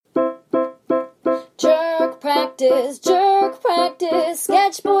practice, jerk practice.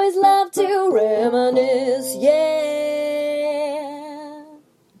 Sketch boys love to reminisce, yeah.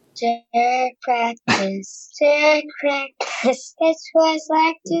 Jerk practice, sketch boys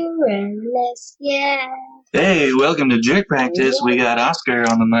like to reminisce, yeah. Hey, welcome to Jerk Practice. We got Oscar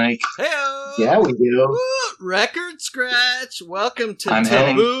on the mic. Hey-o! Yeah, we do. Woo! Record scratch. Welcome to I'm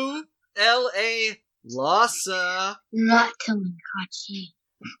Taboo L.A. Lhasa. Not Tomodachi.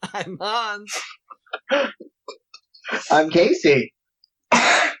 I'm Hans. I'm Casey.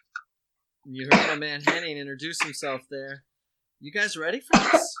 You heard my man Henning introduce himself there. You guys ready for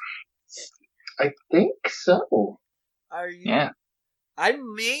this? I think so. Are you? Yeah. I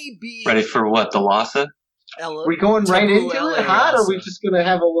may be Ready for what? The Lhasa? Are we going right Taboo into LA it hot, or are we Lhasa. just going to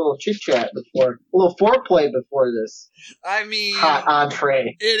have a little chit-chat before, a little foreplay before this I mean, hot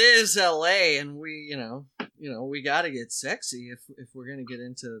entree? it is L.A. and we, you know, we got to get sexy if we're gonna get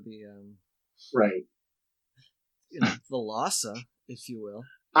into the, Right. the Lhasa, if you will.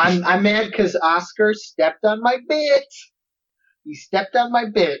 I'm mad because Oscar stepped on my bit. He stepped on my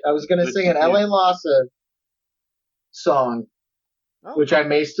bit. I was going to sing an L.A. Lhasa song, Oh, which I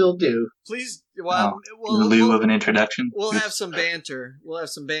may still do. please. In Well, lieu of an introduction? we'll have some banter. We'll have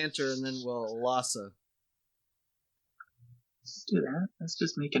some banter, and then we'll Lhasa. Let's do that. Let's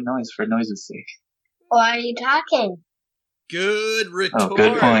just make a noise for noise's sake. Why are you talking? Good retort. Oh,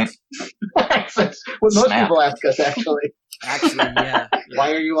 good point. That's what most Snap. people ask us, actually. Actually, yeah.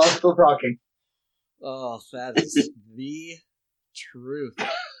 Why are you all still talking? Oh, that is the truth.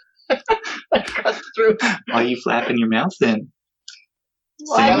 That cuts through. Why are you flapping your mouth then?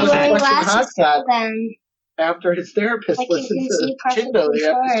 Why that do was you a wear question glasses Hot then? After his therapist Like you listened can to see Chindo the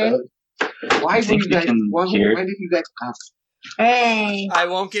perfectly episode. Why I did think you we guys? can Why hear. did you guys? Hey. I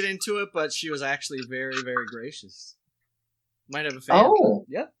won't get into it, but she was actually very, very gracious. Might have a fan. Oh,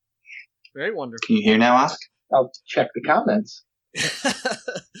 Yeah. Very wonderful. Can you hear now, Oscar? I'll check the comments.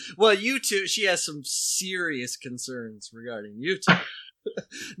 Well, you two, she has some serious concerns regarding you two.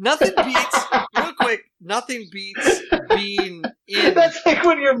 Nothing beats, real quick, nothing beats being in. That's like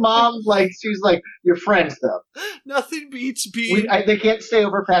when your mom's like, she's like, your friends though. Nothing beats being. They can't stay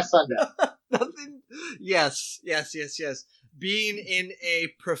over past sundown. Nothing. Yes. Being in a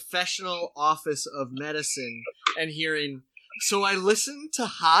professional office of medicine and hearing. So I listened to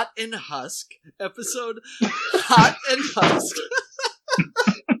Hot and Husk episode, Hot and Husk,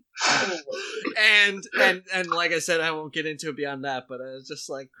 and like I said, I won't get into it beyond that. But I was just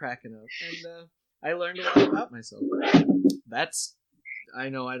like cracking up, and I learned a lot about myself. That's. I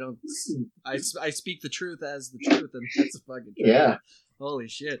know I don't. I speak the truth as the truth, and that's a fucking truth. Yeah. Holy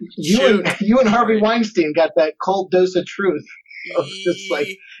shit. You and Harvey Weinstein got that cold dose of truth. Of just like,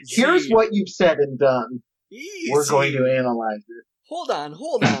 here's what you've said and done. Easy. We're going to analyze it. Hold on.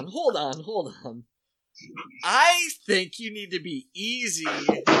 I think you need to be easy.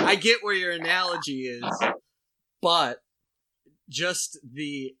 I get where your analogy is, but just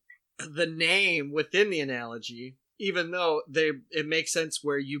the name within the analogy, even though it makes sense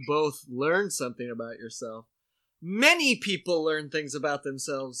where you both learn something about yourself. Many people learn things about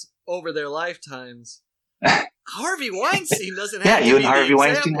themselves over their lifetimes. Harvey Weinstein doesn't have Yeah, to you and be Harvey the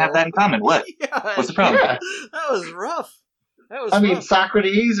Weinstein example. have that in common. What? Yeah, What's the problem? Yeah. that was rough. I mean, rough.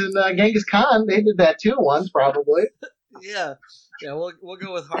 Socrates and Genghis Khan, they did that too once, probably. Yeah, we'll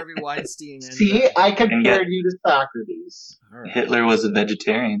go with Harvey Weinstein. And, See, I And compared you to Socrates. all right. Hitler was a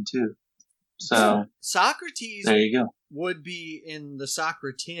vegetarian, too. So, Socrates there you go. would be in the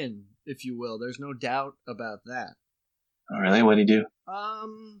Socratin, if you will. There's no doubt about that. Oh, really? What'd he do?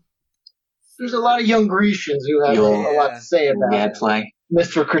 There's a lot of young Grecians who have a lot to say about Gadfly.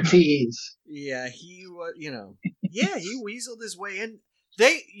 Mr. Crates. Yeah, he was. He weaseled his way in.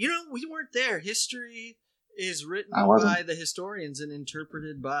 We weren't there. History is written I wasn't. by the historians and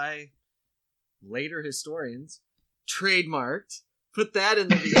interpreted by later historians. Trademarked. Put that in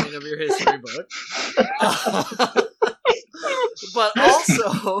the beginning of your history book. But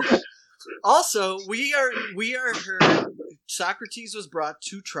also, we are heard. Socrates was brought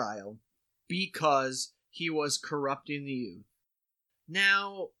to trial because he was corrupting the youth.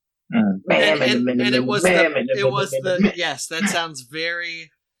 Now, and it was the yes, that sounds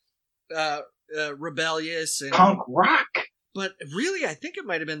very rebellious and punk rock. But really, I think it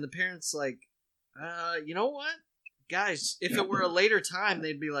might have been the parents like, you know what, guys? If it were a later time,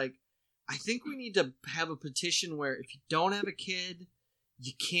 they'd be like, I think we need to have a petition where if you don't have a kid,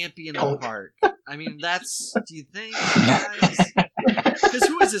 you can't be in the park. I mean, do you think, guys? Because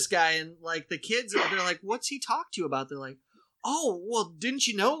who is this guy? And like the kids, they're like, what's he talk to you about? They're like, oh, well, didn't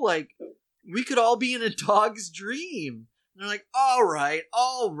you know, like, we could all be in a dog's dream. And they're like, all right.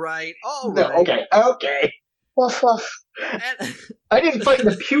 No, okay. Woof woof. And, I didn't fight in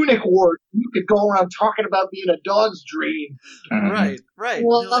the Punic War. You could go around talking about being a dog's dream. Mhm. right.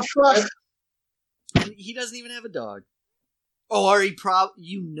 Woof woof. And he doesn't even have a dog. Or he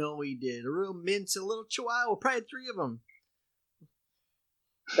he did. A real mince, a little chihuahua, probably had 3 of them.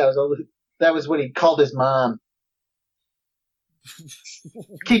 That was what he called his mom.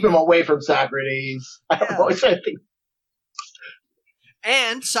 Keep him away from Socrates. Yeah. I'm always trying to think.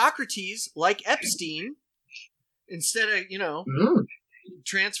 And Socrates, like Epstein, instead of,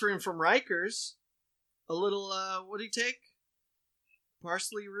 transferring from Rikers, a little, what did he take?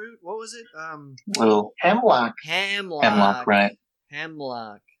 Parsley root? What was it? Little Hemlock. Hemlock. right?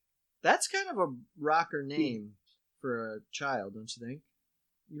 Hemlock. That's kind of a rocker name for a child, don't you think?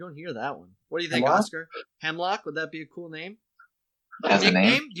 You don't hear that one. What do you think, Hemlock? Oscar? Hemlock? Would that be a cool name? As a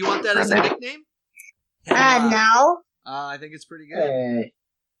name. Do you want that as a nickname? No. I think it's pretty good. Hey.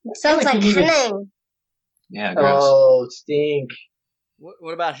 Sounds like Henning. Yeah, gross. Oh, stink.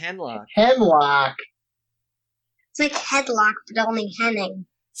 What about Henlock? Hemlock. It's like headlock, but only Henning.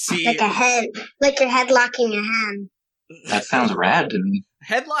 See, Like a hen. Like you're headlocking a hen. That sounds rad to me.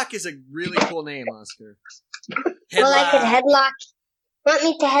 Headlock is a really cool name, Oscar. Well, I could headlock. Want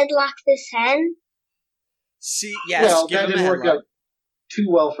me to headlock this hen? See, yes, Well, give that him a didn't work headlock. out too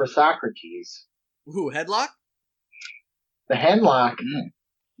well for Socrates. Who, Headlock? The Hemlock.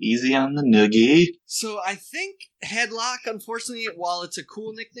 Easy on the noogie. So I think Headlock, unfortunately, while it's a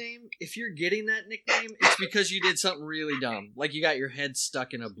cool nickname, if you're getting that nickname, it's because you did something really dumb. Like you got your head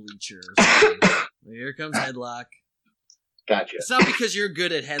stuck in a bleacher or something. Here comes Headlock. Gotcha. It's not because you're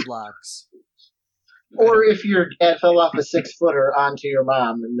good at headlocks. Or if you fell off a 6-footer onto your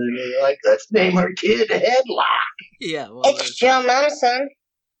mom, and then you're like, let's name our kid Headlock. Yeah, well, It's Joe Madison.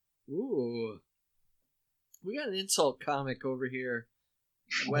 ooh. We got an insult comic over here.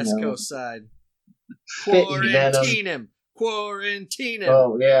 West No. Coast side. Spitting venom. Quarantine him. Quarantine him.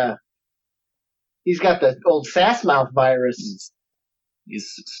 Oh, yeah. He's got the old Sassmouth virus.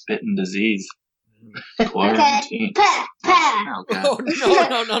 He's spitting disease. Okay. Quarantine. Pa, pa. Oh, God. Oh,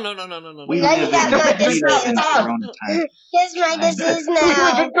 no. We Now you live got in, my we live disease. in Corona time. Here's my disease We live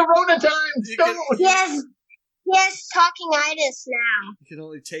now. in Corona times. You Don't. can- Yes, talkingitis now. You can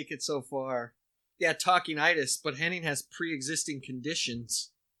only take it so far. Yeah, talkingitis, but Henning has pre-existing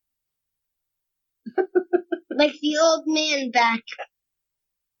conditions. Like the old man back.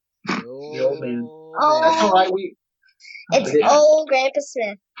 The old man. Oh. That's all right. It's Yeah. old Grandpa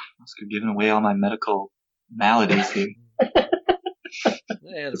Smith. Oscar giving away all my medical maladies here. I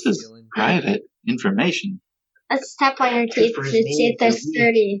had a This is feeling. private information. Let's tap on your teeth for to his see knees, if they're his knees.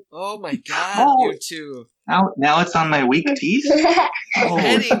 sturdy. Oh my god, Oh. you two. Now it's on my weak teeth? Oh,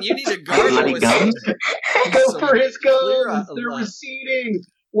 Henning, you need to gargle bloody with some. gums? Go some for his clear gums. out- They're receding.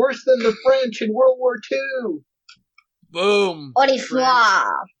 Worse than the French in World War II. Boom. Au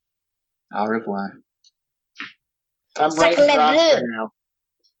revoir. Au revoir. I'm Sacre right bleu. now.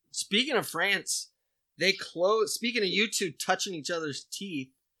 Speaking of France, they closed. Speaking of you two touching each other's teeth,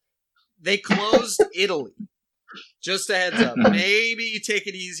 they closed Italy. Just a heads up. Maybe you take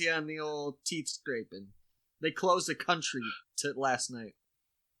it easy on the old teeth scraping. They closed the country to last night.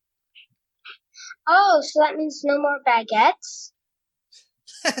 Oh, so that means no more baguettes?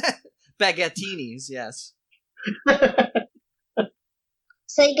 Baguettinis, yes.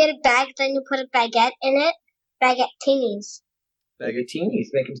 So you get a bag, then you put a baguette in it? Baguettinis. Baguettinis,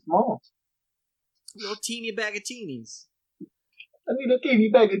 make them small. Little teeny baguettinis. I need a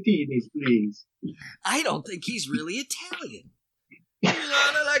teeny baguettinis, please. I don't think he's really Italian.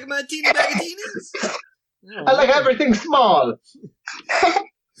 I like my teeny baguettinis. I like everything small.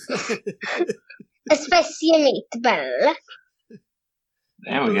 Especially meatball.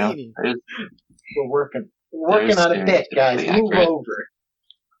 There we go. Bellini. There's- We're working on a bit, guys. stereotypically Move accurate. over.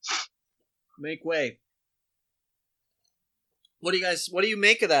 Make way. What do you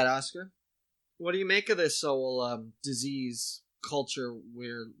make of that, Oscar? What do you make of this whole disease culture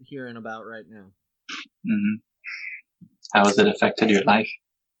we're hearing about right now? Mhm. How has it affected your life?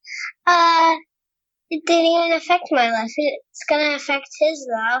 It didn't even affect my life. It's gonna affect his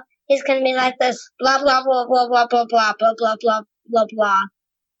though. He's gonna be like this, blah blah blah blah blah blah blah blah blah blah blah blah.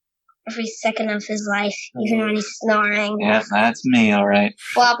 Every second of his life, even when he's snoring. Yeah, that's me, all right.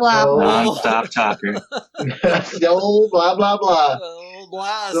 Blah blah Oh. blah. Non-stop talker. The old blah blah blah. Oh,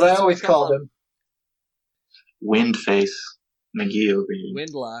 blah. That's what I always called him. Wind face. McGee over here.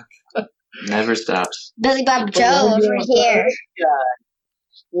 Windlock. Never stops. Billy Bob But Joe we'll over do here. Yeah.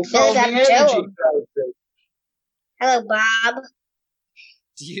 We'll solve the Billy Bob energy Joe. crisis. Hello, Bob.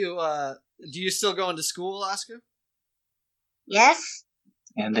 Do you still going to school, Oscar? Yes.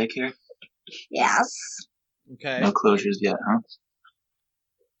 And daycare. Yes. Okay. No closures yet, huh?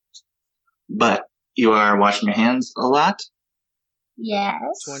 But you are washing your hands a lot, Yes.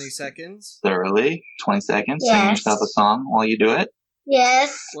 20 seconds. thoroughly. 20 seconds. Yes. Sing yourself a song while you do it.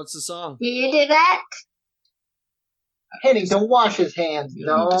 Yes. What's the song? Do you do that? Henning, don't wash his hands, You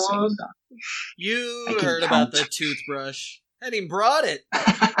don't need to sing dog. a song. You I can heard count. about the toothbrush. Henning brought it.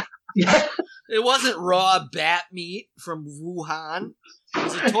 Yeah. It wasn't raw bat meat from Wuhan. It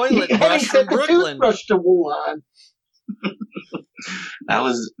was a toilet Henning brush from sent the Brooklyn. toothbrush to Wuhan.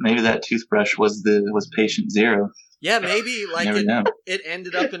 Maybe that toothbrush was patient zero. Yeah, maybe like Never know. it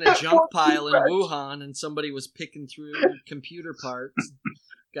ended up in a junk pile in Wuhan, and somebody was picking through computer parts.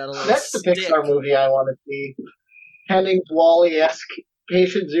 Got a little That's the stick. Pixar movie I want to see. Henning's Wall-E-esque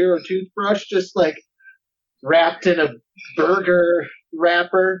Patient Zero toothbrush, just like wrapped in a burger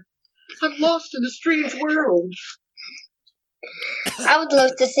wrapper. I'm lost in a strange world. I would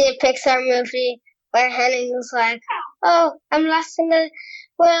love to see a Pixar movie where Henning was like, "Oh, I'm lost in the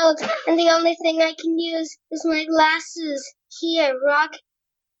world, and the only thing I can use is my glasses. Here, Rock.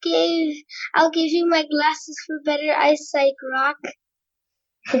 I'll give you my glasses for better eyesight, Rock."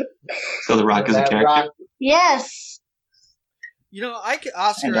 So The Rock is a That character. Rock- Yes. You know,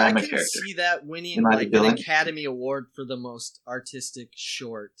 Oscar, And I I'm a can character. see that winning Am I the like an villain? Academy Award for the most artistic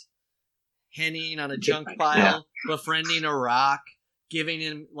short. Henning on a junk Yeah. pile, befriending a rock, giving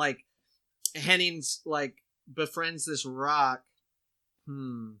him like Henning's like befriends this rock.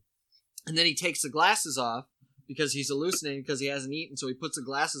 And then he takes the glasses off because he's hallucinating because he hasn't eaten, so he puts the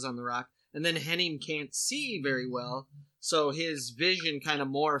glasses on the rock, and then Henning can't see very well, so his vision kind of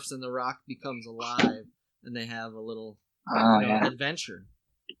morphs and the rock becomes alive, and they have a little Oh, yeah. adventure.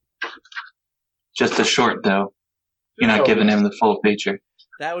 Just a short, though. You're not giving him the full feature.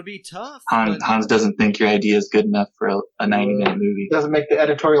 That would be tough. Hans, but- Hans doesn't think your idea is good enough for a 90-minute movie. doesn't make the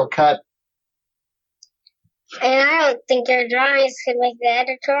editorial cut. And I don't think your drawings could make the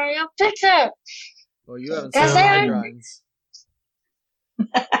editorial picture. Oh, you haven't Does seen my it? drawings.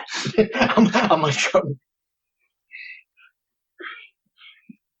 I'm like,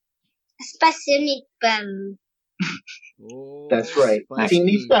 Spicy meatball. Oh, that's right. spicy.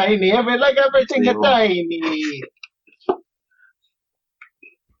 Teeny tiny, everything is tiny.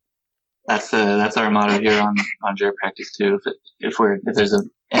 That's our motto here on Jared Practice too. If there's an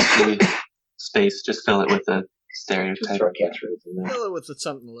empty space, just fill it with a Just stereotype. throw catchphrases in there. Fill it with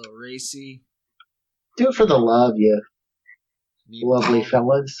something a little racy. Do it for the love, you Meatball, lovely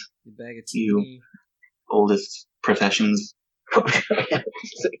fellas. You bag of You. tini. Oldest professions.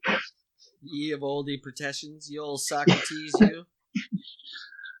 Ye of oldie protections. You old Socrates, you.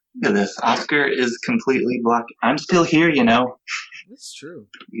 Look at this. Oscar is completely blocked. I'm still here, you know. That's true.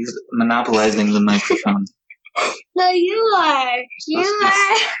 He's monopolizing the microphone. No, you are. You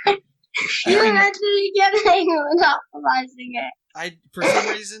are. You're Sharing it. at the beginning monopolizing it. For some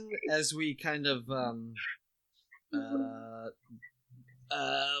reason, as we kind of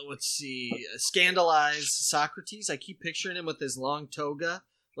let's see, scandalize Socrates, I keep picturing him with his long toga,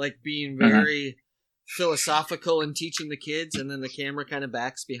 like being very philosophical and teaching the kids, and then the camera kind of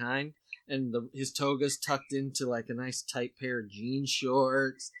backs behind, and his toga's tucked into like a nice tight pair of jean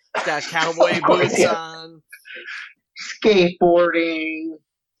shorts. He's got cowboy boots on, Skateboarding.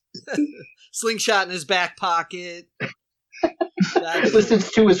 slingshot in his back pocket. That'd be- Listens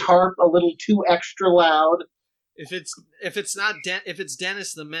to his harp a little too extra loud. If it's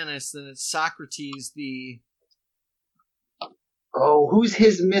Dennis the Menace, then it's Socrates the. Oh, who's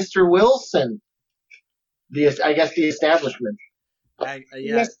his Mr. Wilson? I guess the establishment. Yeah,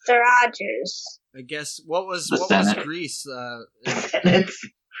 Mr. Rogers. I guess what was The Senate. Greece? It's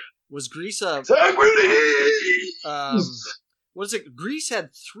Was Greece a Socrates! was it? Greece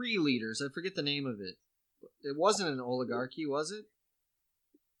had 3 leaders. I forget the name of it. It wasn't an oligarchy, was it?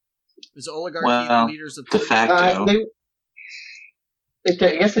 Is oligarchy Well, the leaders of de 3? facto.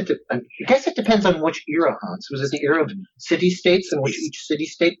 I guess it depends on which era, Hans. Was it the era of city-states in which each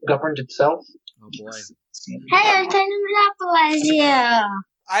city-state governed itself? Oh boy! Hey, I'm trying to monopolize you.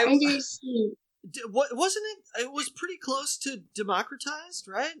 I And you see. wasn't it? It was pretty close to democratized,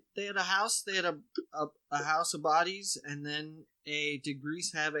 right? They had a house. They had a house of bodies, and then did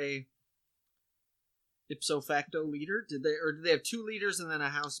Greece have a ipso facto leader? Did they have 2 leaders and then a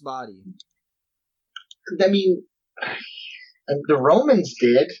house body? I mean, the Romans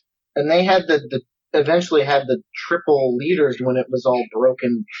did, and they had eventually had the triple leaders when it was all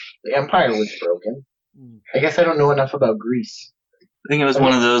broken. The empire was broken. I guess I don't know enough about Greece. I think it was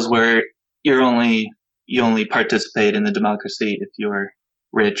one of those where you only participate in the democracy if you're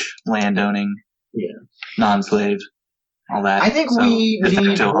rich, landowning, Yeah. non-slave, all that. I think So, we de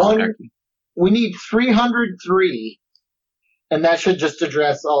need facto one. oligarchy. We need 303, and that should just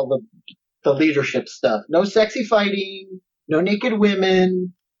address all the leadership stuff. No sexy fighting, no naked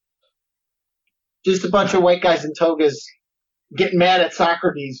women, just a bunch of white guys in togas getting mad at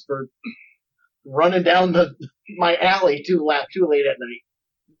Socrates for running down my alley too late at night.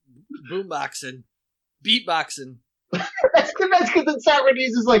 Boomboxing. Beatboxing. That's good that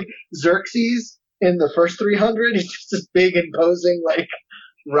Socrates is like Xerxes in the first 300. He's just this big, imposing, like,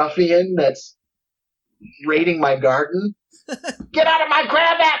 ruffian that's raiding my garden. Get out of my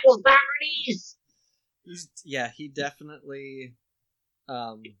crab apples, Socrates! He definitely...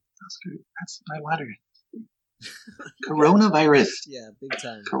 That's good. That's my water. Coronavirus. Yeah, big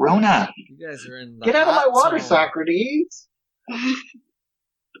time. Corona. You guys are in the Get out of my hot water, zone. Socrates!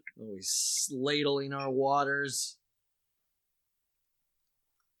 Always ladling our waters.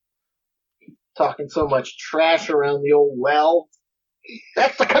 Talking so much trash around the old well.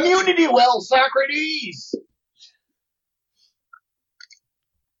 That's the community well, Socrates!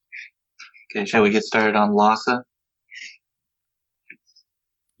 Okay, shall we get started on Lhasa?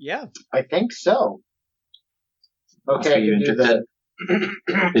 Yeah. I think so. Okay, I Are you can do interested?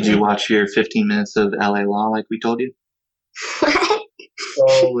 that. Did you watch your 15 minutes of LA Law like we told you?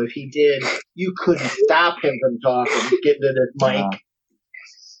 Oh, if he did, you couldn't stop him from talking. Get into this mic.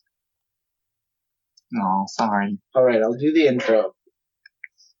 No, sorry. Alright, I'll do the intro.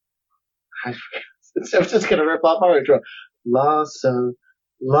 I was just gonna rip off our intro. Lhasa,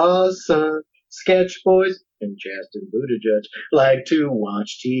 Sketch Boys, and Justin Buttigieg like to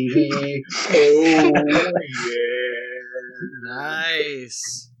watch TV. Oh, yeah.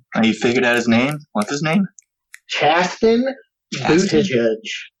 Nice. Oh, you figured out his name? What's his name? Chasten Chasten? Buttigieg.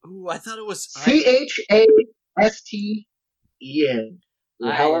 Ooh, I thought it was... Chasten.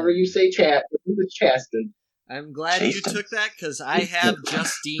 However you say chat, it's Chasten. I'm glad Chasten. you took that, because I have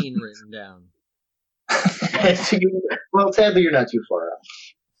Justine written down. Well, sadly, you're not too far off.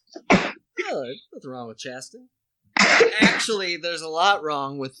 Oh, there's nothing wrong with Chasten. Actually, there's a lot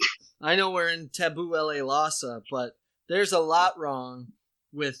wrong with... I know we're in Taboo LA Lhasa, but there's a lot wrong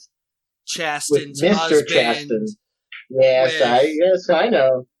with Chasten's With Mr. husband. Chasten. Yes, I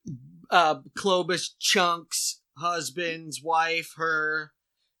know. Clovis Chunk's husband's wife, her,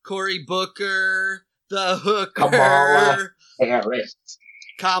 Cory Booker, the hooker, Kamala Harris.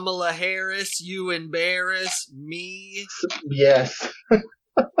 Kamala Harris, you embarrass me. Yes.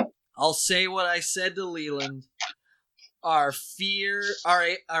 I'll say what I said to Leland. Our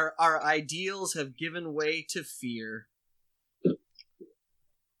ideals have given way to fear.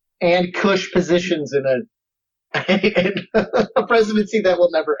 And Kush positions in a presidency that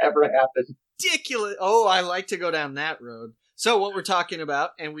will never ever happen. Ridiculous. Oh, I like to go down that road. So what we're talking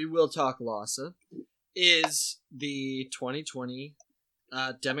about, and we will talk Lhasa, is the 2020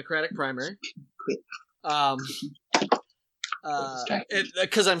 Democratic primary.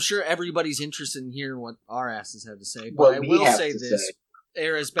 Because I'm sure everybody's interested in hearing what our asses have to say. But What I we will have say to this. say.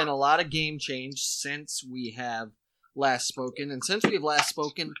 There has been a lot of game change since we have last spoken. And since we have last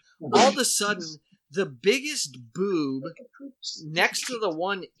spoken, all of a sudden, the biggest boob next to the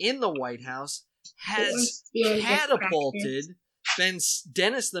one in the White House has catapulted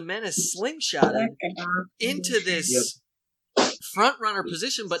Dennis the Menace slingshotted into this front runner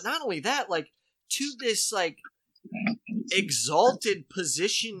position. But not only that, like, to this, like, exalted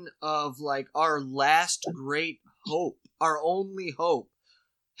position of, like, our last great hope, our only hope.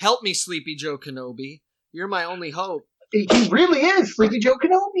 Help me, Sleepy Joe Kenobi. You're my only hope. He really is Sleepy Joe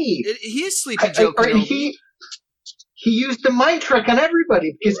Kenobi. He is Sleepy Joe Kenobi. He used the mind trick on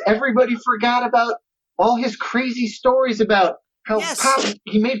everybody because everybody forgot about all his crazy stories about how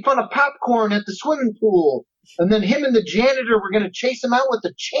he made fun of popcorn at the swimming pool, and then him and the janitor were going to chase him out with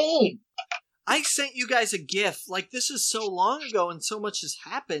a chain. I sent you guys a GIF. Like, this is so long ago and so much has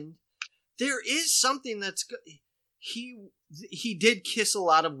happened. There is something that's good. He did kiss a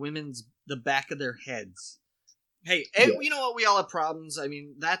lot of the back of their heads. Hey, and you know what? We all have problems. I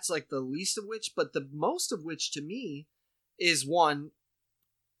mean, that's like the least of which, but the most of which to me is one.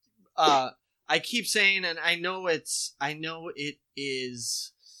 I keep saying, and I know it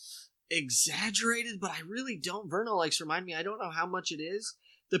is exaggerated, but I really don't. Verno likes to remind me. I don't know how much it is.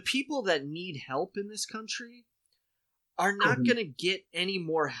 The people that need help in this country are not going to get any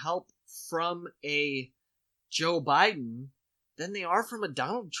more help from a Joe Biden than they are from a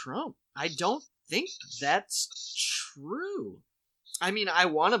Donald Trump. I don't think that's true. I mean, I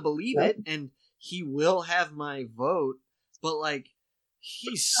want to believe it, and he will have my vote, but, like,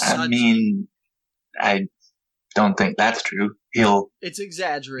 he's such... I mean, I don't think that's true. It's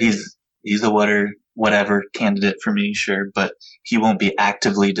exaggerated. He's a whatever candidate for me, sure, but he won't be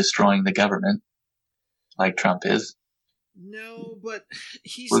actively destroying the government like Trump is. No, but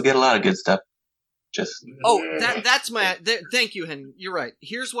he's. We'll get a lot of good stuff. Just That's my. Thank you, Henry. You're right.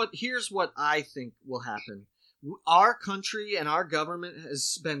 Here's what I think will happen. Our country and our government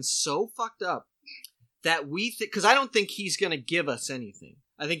has been so fucked up that we think, because I don't think he's going to give us anything.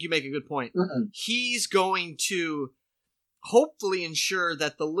 I think you make a good point. Mm-mm. He's going to hopefully ensure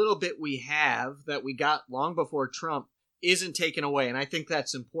that the little bit we have that we got long before Trump isn't taken away, and I think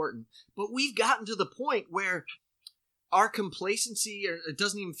that's important. But we've gotten to the point where our complacency, or it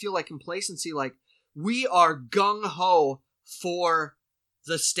doesn't even feel like complacency, like we are gung-ho for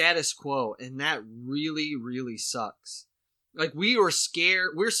the status quo, and that really, really sucks. Like, we're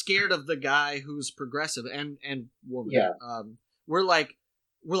scared of the guy who's progressive and woman. Yeah. We're like,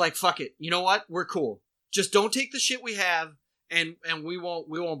 fuck it. You know what? We're cool. Just don't take the shit we have, and we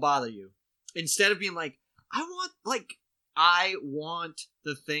won't bother you. Instead of being like, I want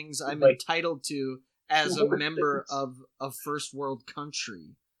the things I'm entitled to as a member of a first world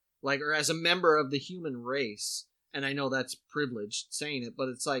country, like, or as a member of the human race. And I know that's privileged saying it, but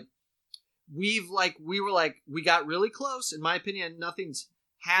it's like, we got really close. In my opinion, nothing's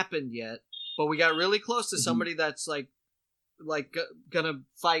happened yet, but we got really close to somebody that's like gonna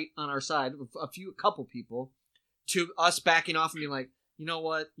fight on our side, a couple people, to us backing off and being like, you know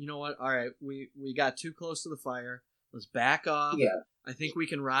what, all right, we got too close to the fire, let's back off. Yeah. I think we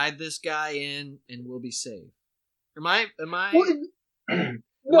can ride this guy in and we'll be safe. Am I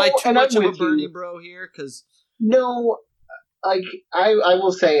too much of a Bernie bro here? Because no, I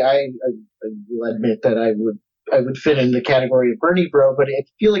will say I will admit that I would fit in the category of Bernie bro, but I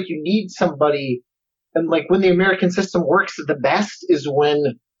feel like you need somebody. And like when the American system works the best is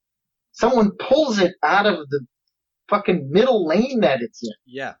when someone pulls it out of the fucking middle lane that it's in.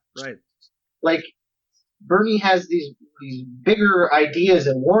 Yeah, right. Like Bernie has these bigger ideas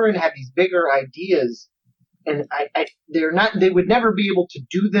and Warren had these bigger ideas, and they would never be able to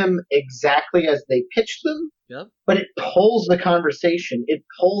do them exactly as they pitched them. Yep. But it pulls the conversation, it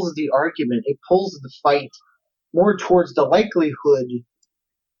pulls the argument, it pulls the fight more towards the likelihood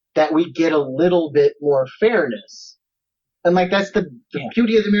that we get a little bit more fairness. And like that's the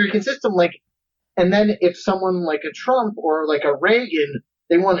beauty of the American system. Like, and then if someone like a Trump or like a Reagan,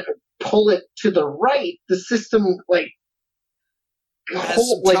 they want to pull it to the right, the system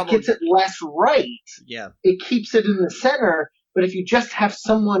gets it less right. Yeah. It keeps it in the center. But if you just have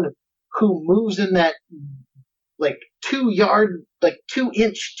someone who moves in that 2 yard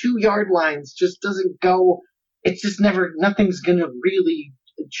lines, just doesn't go, it's just nothing's gonna really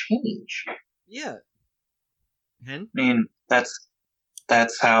change. Yeah. Hen? I mean, that's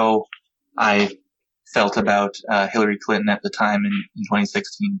how I felt about Hillary Clinton at the time in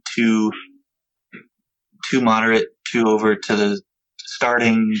 2016. Too moderate, too over to the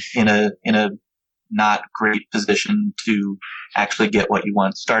starting in a not great position to actually get what you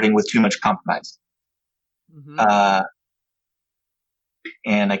want, starting with too much compromise. Mm-hmm.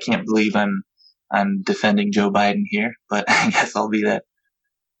 And I can't believe I'm defending Joe Biden here, but I guess I'll be that.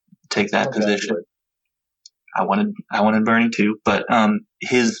 Take that position. I wanted Bernie too, but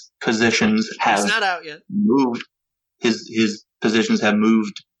his positions have It's not out yet. moved. His positions have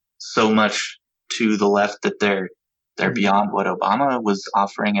moved so much to the left that they're beyond what Obama was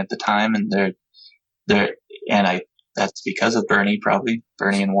offering at the time, and that's because of Bernie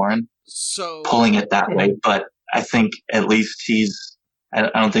and Warren So pulling it that way. But I think at least I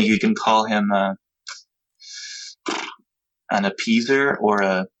don't think you can call him an appeaser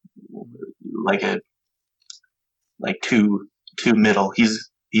or too middle.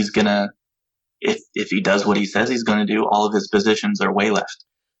 He's gonna, if he does what he says he's gonna do, all of his positions are way left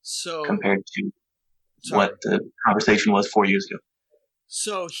compared to what the conversation was 4 years ago.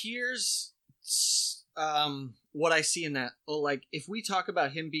 So here's what I see in that. If we talk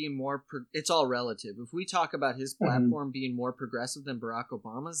about him being more, it's all relative. If we talk about his platform being more progressive than Barack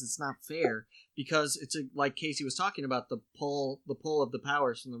Obama's, it's not fair, because it's like Casey was talking about, the pull of the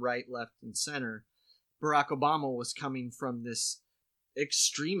powers from the right, left, and center. Barack Obama was coming from this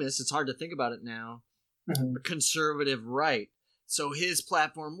extremist, it's hard to think about it now, conservative right. So his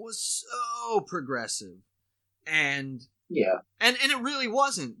platform was so progressive. And yeah. And it really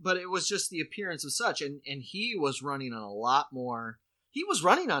wasn't, but it was just the appearance of such. And he was running on a lot more. He was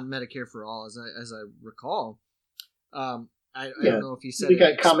running on Medicare for All, as I recall. I don't know if he said he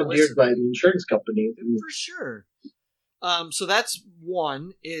got commandeered by the insurance company. For sure. So that's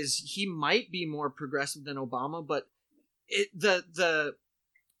one, is he might be more progressive than Obama, but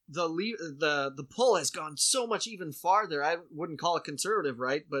the pull has gone so much even farther. I wouldn't call it conservative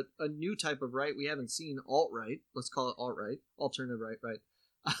right, but a new type of right we haven't seen, alt-right. Let's call it alt-right, alternative right.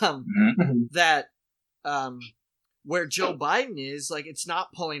 That where Joe Biden is, like, it's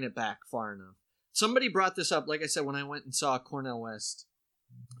not pulling it back far enough. Somebody brought this up, like I said, when I went and saw Cornel West,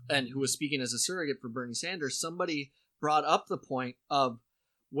 and who was speaking as a surrogate for Bernie Sanders. Somebody brought up the point of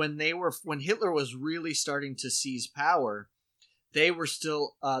when Hitler was really starting to seize power. They were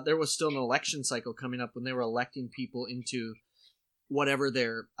still there was still an election cycle coming up when they were electing people into whatever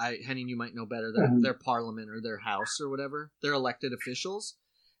Henning, you might know better, their parliament or their house or whatever, their elected officials.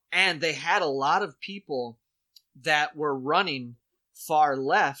 And they had a lot of people that were running far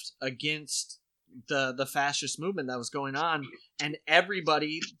left against the fascist movement that was going on. And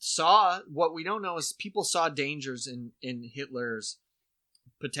everybody saw, what we don't know is people saw dangers in Hitler's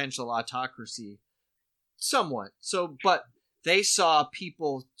potential autocracy somewhat. So, but they saw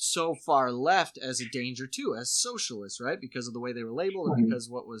people so far left as a danger too, as socialists, right? Because of the way they were labeled and because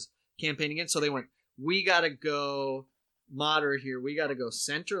of what was campaigning against. So they went, we got to go moderate here. We got to go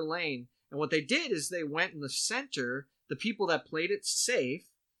center lane. And what they did is they went in the center, the people that played it safe,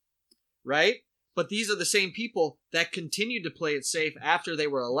 right? But these are the same people that continued to play it safe after they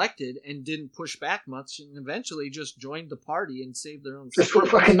were elected and didn't push back much and eventually just joined the party and saved their own Just were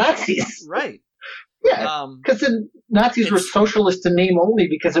fucking Nazis. Right. Yeah, because the Nazis were socialist in name only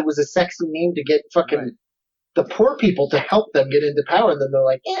because it was a sexy name to get fucking the poor people to help them get into power. And then they're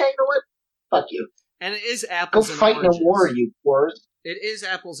like, yeah, you know what? Fuck you. And it is apples and oranges. Go fight in a war, you poors. It is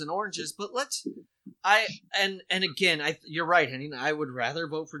apples and oranges, but you're right, Henning. I would rather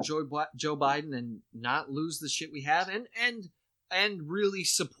vote for Joe Biden and not lose the shit we have, and really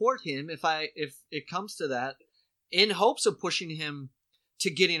support him if it comes to that, in hopes of pushing him to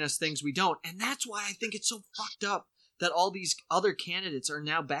getting us things we don't. And that's why I think it's so fucked up that all these other candidates are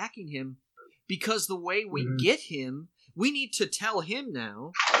now backing him, because the way we get him, we need to tell him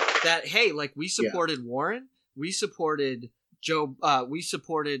now that, hey, like, we supported Warren, we supported Joe, we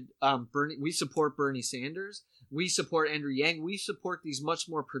supported Bernie, we support Bernie Sanders, we support Andrew Yang, we support these much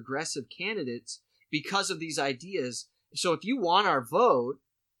more progressive candidates because of these ideas. So if you want our vote,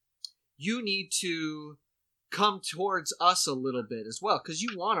 you need to come towards us a little bit as well, because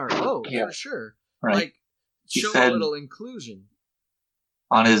you want our vote for sure. Right. Like, show a little inclusion.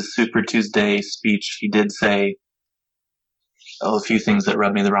 On his Super Tuesday speech, he did say a few things that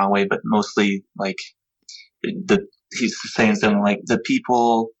rubbed me the wrong way, but mostly, like, he's saying something like, the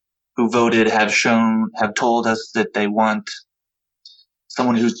people who voted have told us that they want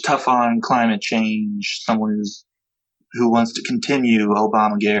someone who's tough on climate change, someone who wants to continue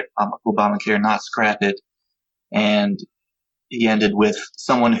Obamacare, not scrap it. And he ended with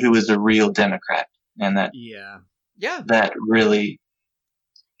someone who is a real Democrat. And that, that really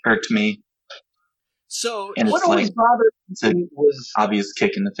hurt me. So, and what always bothered me was obvious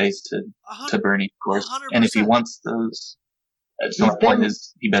kick in the face to Bernie, of course. 100%. And if he wants those, at some point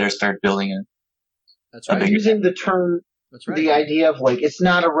he better start building it. That's right. Using the term, the idea of, like, it's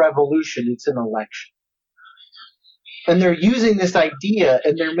not a revolution, it's an election. And they're using this idea,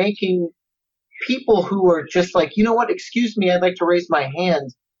 and they're making people who are just like, you know what, excuse me, I'd like to raise my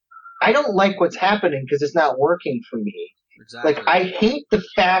hand. I don't like what's happening because it's not working for me. Exactly. Like, I hate the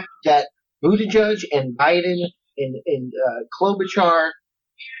fact that Buttigieg and Biden and Klobuchar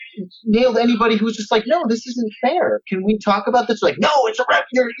nailed anybody who was just like, no, this isn't fair. Can we talk about this? Like, no, it's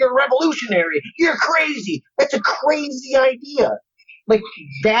you're revolutionary. You're crazy. That's a crazy idea. Like,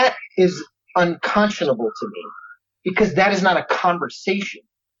 that is unconscionable to me, because that is not a conversation.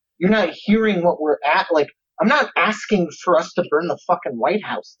 You're not hearing what we're at. Like, I'm not asking for us to burn the fucking White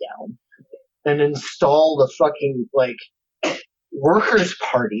House down and install the fucking, like, Workers'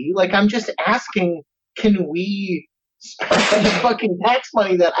 Party. Like, I'm just asking, can we spend the fucking tax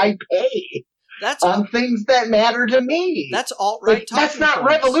money that I pay on things that matter to me? That's alt-right. Like, that's not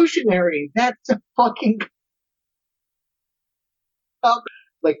revolutionary. That's a fucking...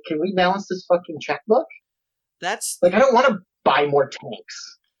 like, can we balance this fucking checkbook? That's... Like, I don't want to buy more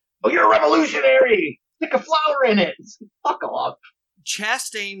tanks. Oh, you're a revolutionary! Stick a flower in it! Fuck off.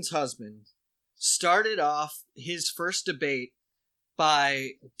 Chastain's husband started off his first debate by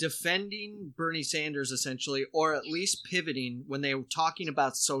defending Bernie Sanders, essentially, or at least pivoting when they were talking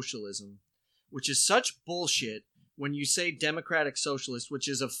about socialism, which is such bullshit when you say democratic socialist, which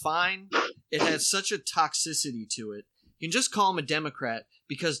is it has such a toxicity to it. You can just call him a Democrat,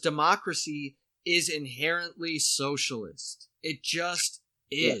 because democracy is inherently socialist. It just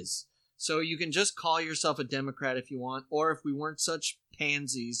is. So you can just call yourself a Democrat if you want, or if we weren't such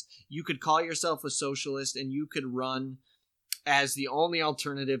pansies, you could call yourself a socialist and you could run as the only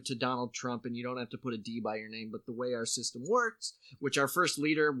alternative to Donald Trump, and you don't have to put a D by your name, but the way our system works, which our first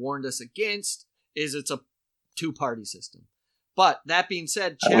leader warned us against, is it's a two-party system. But that being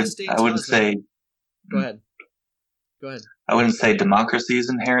said, Chastain's I wouldn't say. Go ahead. I wouldn't say democracy is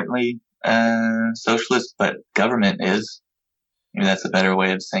inherently socialist, but government is. Maybe that's a better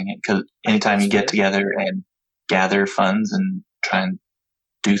way of saying it. Because anytime you get together and gather funds and try and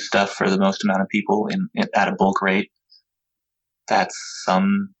do stuff for the most amount of people at a bulk rate, that's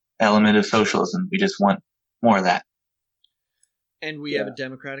some element of socialism. We just want more of that. And we have a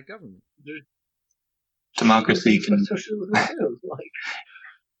democratic government. Democracy can.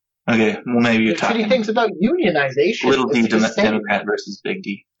 Okay, well, maybe you're talking. Shitty things about unionization. Little D, Democrat versus Big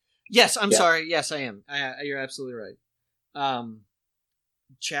D. Yes, I'm sorry. Yes, I am. You're absolutely right.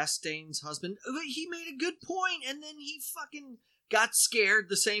 Chastain's husband, he made a good point, and then he fucking got scared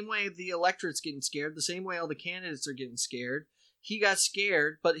the same way the electorate's getting scared, the same way all the candidates are getting scared. He got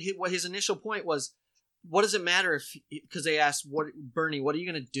scared, but his initial point was, what does it matter if, because they asked, Bernie, what are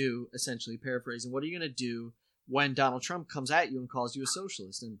you going to do, essentially paraphrasing, what are you going to do when Donald Trump comes at you and calls you a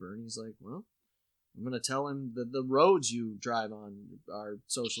socialist? And Bernie's like, well, I'm going to tell him that the roads you drive on are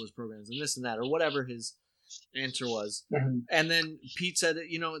socialist programs and this and that, or whatever his answer was. Mm-hmm. And then Pete said,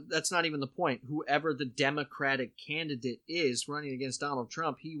 that's not even the point. Whoever the Democratic candidate is running against Donald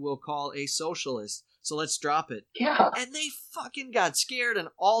Trump, he will call a socialist. So let's drop it. Yeah. And they fucking got scared, and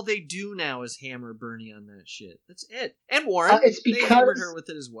all they do now is hammer Bernie on that shit. That's it. And Warren, it's because they hammered her with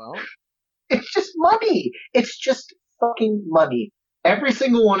it as well. It's just money. It's just fucking money. Every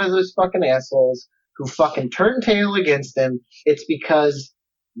single one of those fucking assholes who fucking turn tail against them, it's because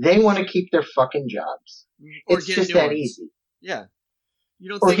they want to keep their fucking jobs. Or it's just that easy. Yeah.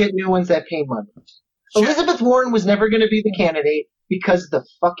 Get new ones that pay money. Elizabeth Warren was never going to be the candidate because the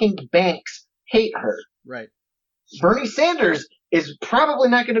fucking banks hate her. Right. Bernie Sanders is probably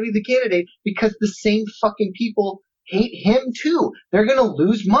not going to be the candidate because the same fucking people hate him too. They're going to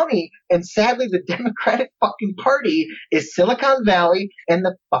lose money, and sadly the Democratic fucking Party is Silicon Valley and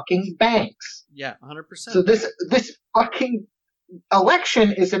the fucking banks. Yeah, 100%. So this fucking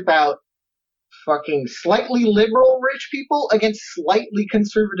election is about fucking slightly liberal rich people against slightly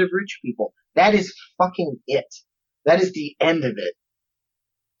conservative rich people. That is fucking it. That is the end of it.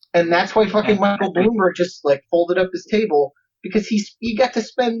 And that's why fucking Michael Bloomberg just folded up his table, because he got to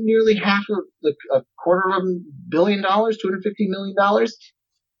spend nearly half of a $250 million, $250 million.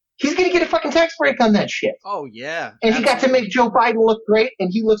 He's gonna get a fucking tax break on that shit. Oh yeah. And he got to make Joe Biden look great, and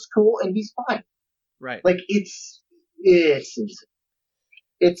he looks cool, and he's fine. Right. It's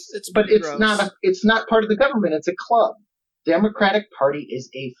not part of the government. It's a club. Democratic Party is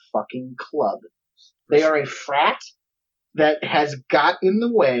a fucking club. They are a frat that has got in the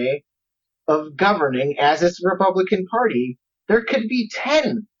way of governing as its Republican Party. There could be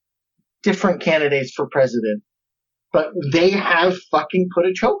 10 different candidates for president, but they have fucking put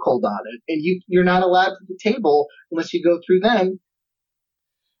a chokehold on it, and you're not allowed to the table unless you go through them.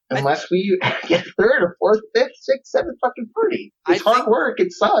 Unless we get third or fourth, fifth, sixth, seventh fucking party. It's hard work.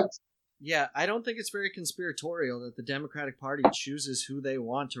 It sucks. Yeah, I don't think it's very conspiratorial that the Democratic Party chooses who they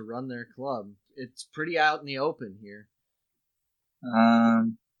want to run their club. It's pretty out in the open here.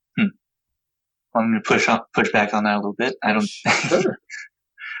 I'm going to push back on that a little bit. I don't. Sure.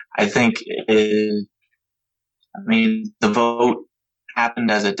 I think the vote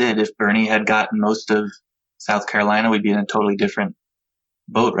happened as it did. If Bernie had gotten most of South Carolina, we'd be in a totally different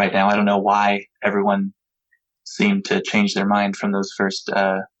boat right now. I don't know why everyone seemed to change their mind from those first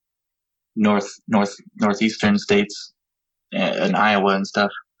northeastern states and Iowa and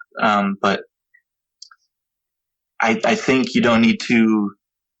stuff. But I think you don't need to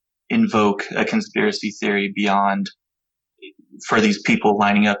invoke a conspiracy theory beyond for these people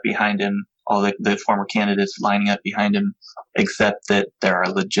lining up behind him, all the former candidates lining up behind him, except that there are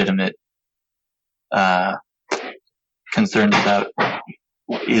legitimate concerns about,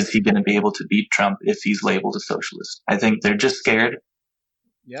 is he going to be able to beat Trump if he's labeled a socialist? I think they're just scared.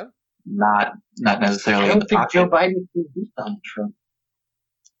 Yeah. Not necessarily. I don't think Joe Biden can beat Donald Trump.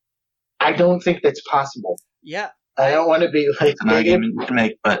 I don't think that's possible. Yeah. I don't want to be an argument to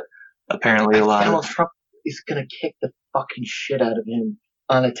make, but apparently a lot Donald Trump is going to kick the fucking shit out of him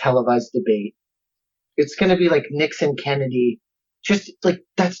on a televised debate. It's going to be like Nixon, Kennedy. Just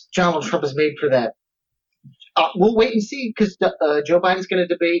that's Donald Trump is made for that. We'll wait and see, because Joe Biden's going to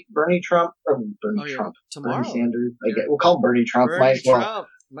debate Trump tomorrow. Bernie Sanders. We'll call him Bernie Trump. Bernie Trump.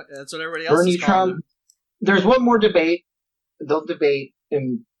 That's what everybody else Bernie is calling Trump. Him. There's one more debate. They'll debate,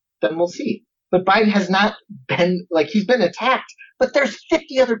 and then we'll see. But Biden has not been, he's been attacked, but there's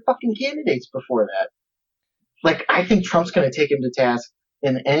 50 other fucking candidates before that. like, I think Trump's going to take him to task,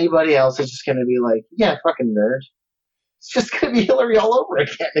 and anybody else is just going to be like, yeah, fucking nerd. It's just going to be Hillary all over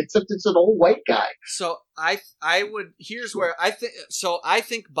again, except it's an old white guy. So I would, here's where I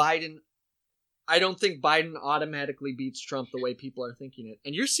think Biden, I don't think Biden automatically beats Trump the way people are thinking it.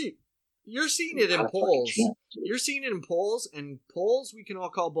 And you're seeing it in polls. You're seeing it in polls, and polls we can all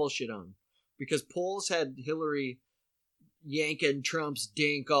call bullshit on. Because polls had Hillary yanking Trump's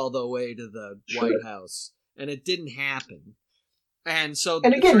dink all the way to the White House. And it didn't happen. And so,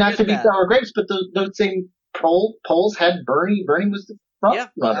 and again, not to be sour grapes, but those same polls had Bernie. Bernie was the front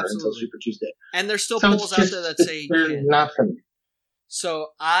runner until Super Tuesday. And there's still polls out there that say they're not for me. So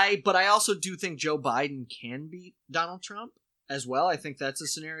but I also do think Joe Biden can beat Donald Trump as well. I think that's a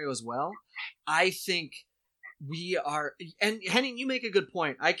scenario as well. I think we are, and Henning, you make a good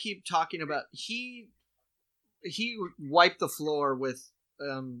point. I keep talking about he wiped the floor with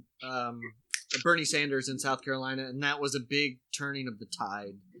Bernie Sanders in South Carolina, and that was a big turning of the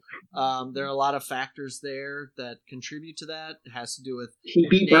tide. There are a lot of factors there that contribute to that. It has to do with he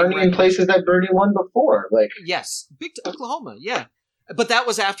beat Bernie in places that Bernie won before, like yes, Oklahoma, yeah. But that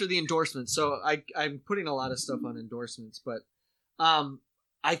was after the endorsement, so I'm putting a lot of stuff on endorsements. But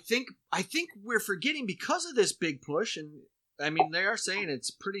I think we're forgetting because of this big push, and I mean they are saying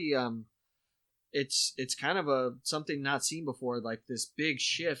it's pretty it's kind of something not seen before, like this big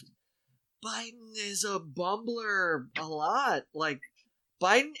shift. Biden is a bumbler a lot. Like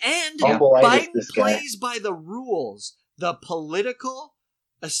Biden plays by the rules, the political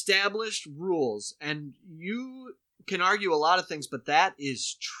established rules, and you can argue a lot of things, but that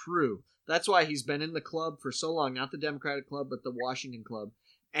is true. That's why he's been in the club for so long, not the Democratic club, but the Washington club.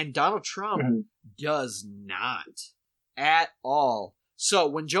 And Donald Trump does not at all. So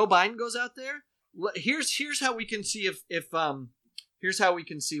when Joe Biden goes out there, here's how we can see here's how we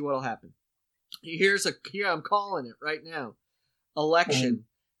can see what'll happen. Here I'm calling it right now. Election.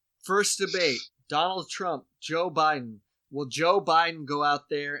 First debate. Donald Trump, Joe Biden. Will Joe Biden go out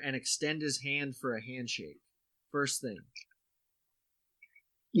there and extend his hand for a handshake? First thing.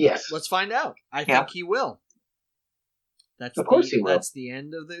 Yes. Let's find out. I think he will. Of course he will. That's the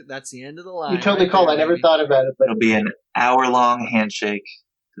end of the line. You totally called. I never thought about it, but it'll be an hour-long handshake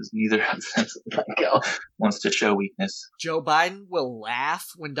because neither of them wants to show weakness. Joe Biden will laugh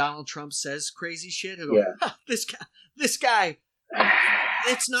when Donald Trump says crazy shit. He'll go, this guy,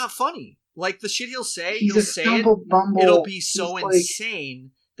 it's not funny. Like the shit he'll say, he'll say it. It'll be so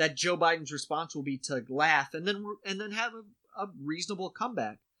insane that Joe Biden's response will be to laugh and then have a reasonable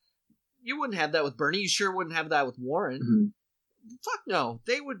comeback. You wouldn't have that with Bernie. You sure wouldn't have that with Warren. Mm-hmm. Fuck no.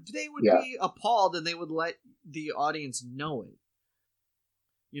 They would be appalled, and they would let the audience know it.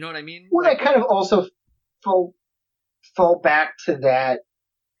 You know what I mean? Well, I kind of also fall back to that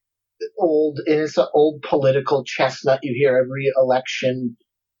it's an old political chestnut you hear every election,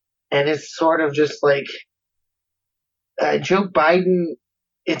 and it's sort of just like Joe Biden.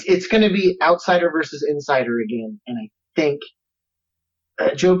 It's going to be outsider versus insider again, and I think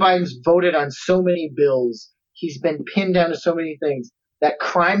Joe Biden's voted on so many bills. He's been pinned down to so many things. That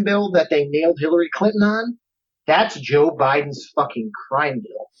crime bill that they nailed Hillary Clinton on, that's Joe Biden's fucking crime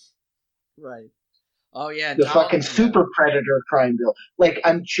bill. Right. Oh, yeah. The fucking super predator crime bill. Like,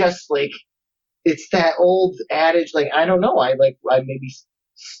 I'm just like, it's that old adage, like, I don't know. I may be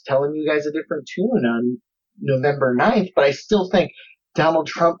telling you guys a different tune on November 9th, but I still think Donald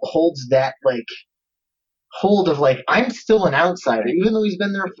Trump holds that, like, hold of like, I'm still an outsider, even though he's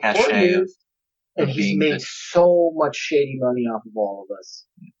been there for 4 years, and he's made so much shady money off of all of us.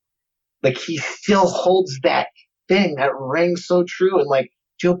 Like, he still holds that thing, that rings so true, and like,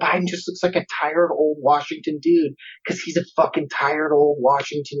 Joe Biden just looks like a tired old Washington dude, because he's a fucking tired old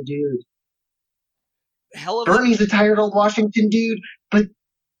Washington dude. Bernie's a tired old Washington dude, but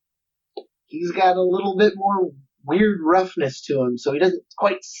he's got a little bit more weird roughness to him, so he doesn't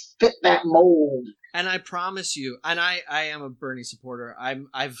quite fit that mold. And I promise you, and I am a Bernie supporter.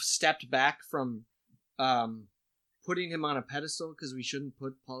 I've stepped back from putting him on a pedestal, because we shouldn't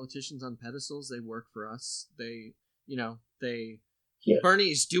put politicians on pedestals. They work for us.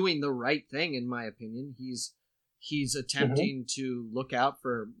 Bernie's doing the right thing, in my opinion. He's attempting to look out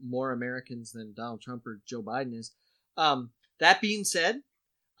for more Americans than Donald Trump or Joe Biden is. That being said,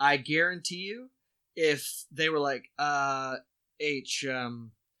 I guarantee you, if they were like,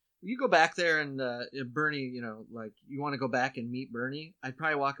 you go back there and Bernie, like, you want to go back and meet Bernie? I'd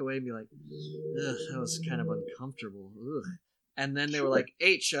probably walk away and be like, ugh, that was kind of uncomfortable. Ugh. And then they were like,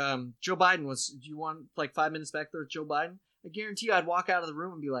 Joe Biden do you want like 5 minutes back there with Joe Biden? I guarantee you I'd walk out of the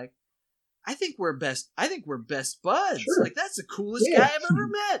room and be like, I think we're best buds. Sure. Like, that's the coolest guy I've ever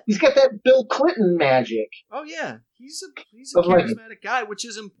met. He's got that Bill Clinton magic. Oh yeah, he's a charismatic guy, which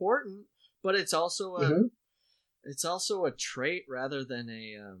is important, but it's also a trait rather than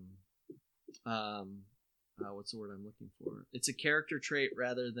what's the word I'm looking for? It's a character trait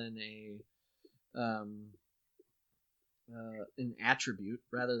rather than an attribute,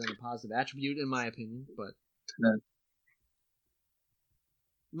 rather than a positive attribute, in my opinion. But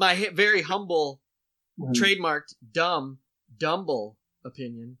my very humble, trademarked, dumble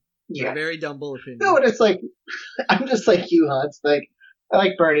opinion. Yeah, very dumble opinion. No, and it's like, I'm just like you, Hans. Like, I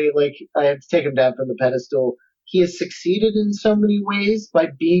like Bernie. Like, I have to take him down from the pedestal. He has succeeded in so many ways by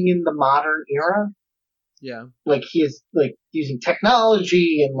being in the modern era. Yeah. Like, he is, like, using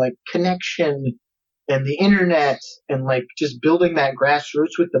technology and, like, connection and the internet and, like, just building that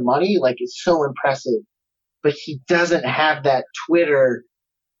grassroots with the money. Like, it's so impressive. But he doesn't have that Twitter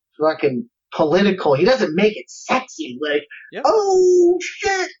fucking political. He doesn't make it sexy. Like, oh,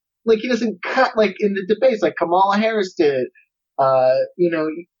 shit. Like, he doesn't cut, like, in the debates, like Kamala Harris did it.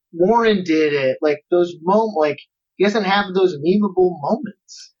 Warren did it. Like, those moments, like, he doesn't have those memeable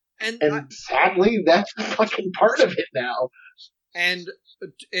moments. And sadly, that's fucking part of it now. And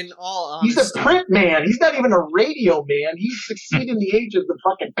in all honesty, he's a print man. He's not even a radio man. He's succeeded in the age of the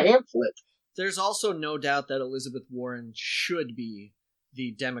fucking pamphlet. There's also no doubt that Elizabeth Warren should be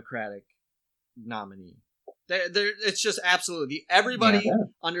the Democratic nominee. It's just absolutely everybody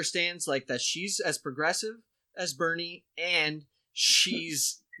understands, like, that she's as progressive as Bernie, and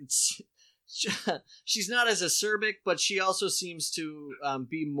she's not as acerbic, but she also seems to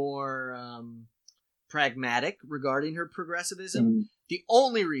be more pragmatic regarding her progressivism. The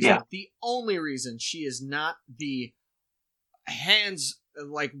only reason she is not the heads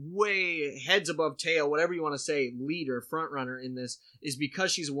above tail, whatever you want to say, leader, front runner in this, is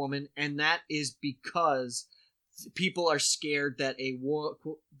because she's a woman, and that is because people are scared that I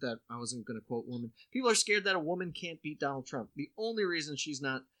wasn't going to quote woman. People are scared that a woman can't beat Donald Trump. The only reason she's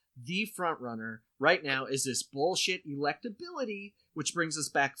not the front runner right now is this bullshit electability, which brings us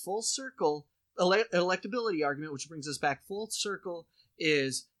back full circle. Electability argument, which brings us back full circle,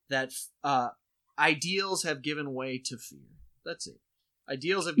 is that ideals have given way to fear. That's it.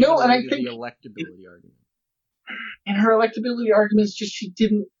 Ideals have given way to the electability argument. And her electability argument is just she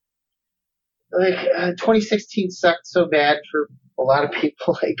didn't. 2016 sucked so bad for a lot of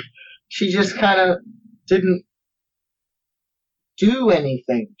people. Like, she just kind of didn't do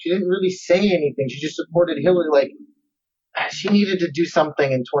anything. She didn't really say anything. She just supported Hillary. Like, she needed to do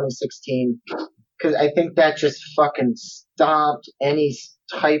something in 2016, because I think that just fucking stopped any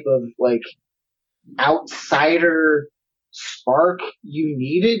type of, like, outsider spark you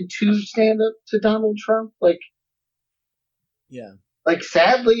needed to stand up to Donald Trump. Like, yeah. Like,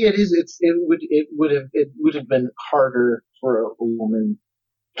 sadly, it would have been harder for a woman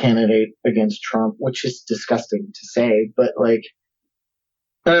candidate against Trump, which is disgusting to say, but, like,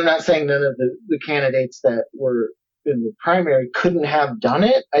 and I'm not saying none of the candidates that were in the primary couldn't have done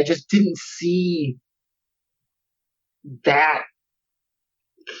it. I just didn't see that.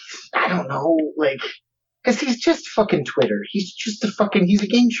 I don't know, like, because he's just fucking Twitter. He's just he's a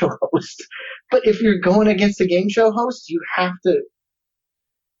game show host. But if you're going against a game show host, you have to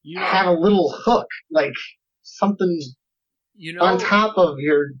have a little hook, like something on top of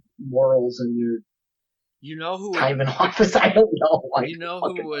your morals and your who time in office. I don't know.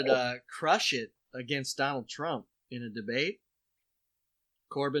 Who would crush it against Donald Trump in a debate?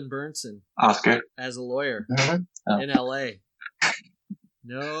 Corbin Burnson. Oscar. As a lawyer in LA.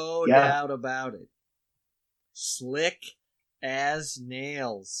 No doubt about it. Slick as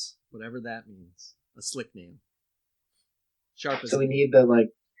nails. Whatever that means. A slick nail. Sharp as So we need the, like,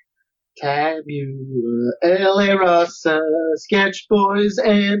 Tabula, L.A. Rasa, Sketch Boys,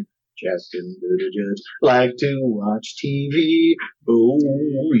 and Justin Buttigieg like to watch TV. Oh,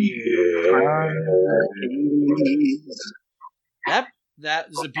 yeah. That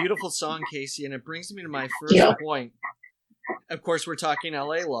is a beautiful song, Casey, and it brings me to my first point. Of course, we're talking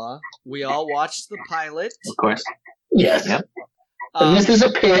L.A. Law. We all watched the pilot. Of course. Yes. Yep. And this is a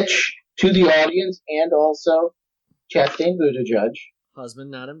pitch to the audience and also Chastain Buttigieg.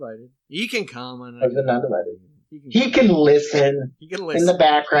 Husband not invited. He can come. Husband not invited. He can listen. He can listen in the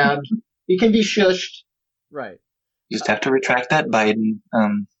background. He can be shushed. Right. You just have to retract that Biden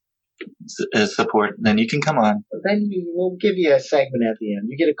support. Then you can come on. Then we'll give you a segment at the end.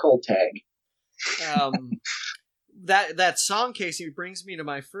 You get a cold tag. That song, Casey, brings me to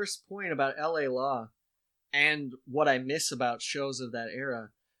my first point about L.A. Law and what I miss about shows of that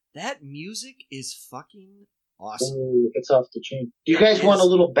era. That music is fucking Awesome. Ooh, it's off the chain. Do you guys want a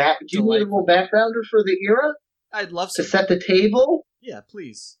little back? Do you need a little backgrounder for the era I'd love to to. set the table? Yeah,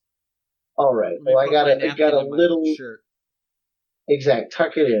 please. All right. Let me Well, I put got my a napkin in my little. shirt. Exact.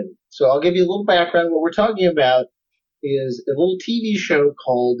 Tuck it in. So I'll give you a little background. What we're talking about is a little TV show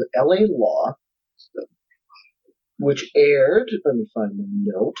called L.A. Law, which aired. Let me find the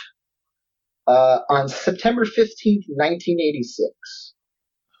note. On September 15th, 1986.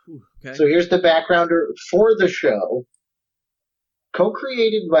 Ooh, okay. So here's the backgrounder for the show.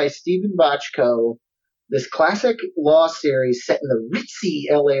 Co-created by Stephen Bochco, this classic law series set in the ritzy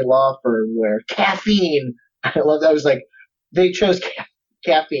LA law firm where caffeine, I love that, I was like, they chose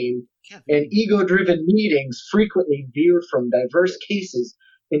caffeine, and ego-driven meetings frequently veer from diverse cases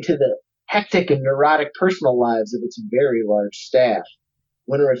into the hectic and neurotic personal lives of its very large staff.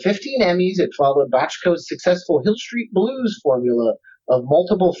 Winner of 15 Emmys, it followed Bochco's successful Hill Street Blues formula of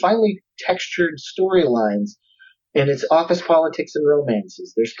multiple, finely textured storylines in its office politics and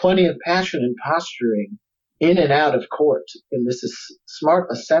romances. There's plenty of passion and posturing in and out of court in this smart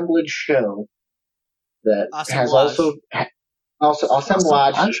assemblage show that has also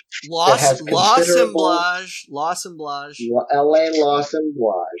assemblage. L'assemblage. LA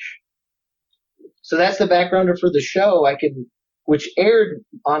L'assemblage. So that's the backgrounder for the show. Which aired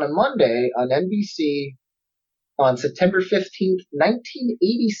on a Monday on NBC on September 15th,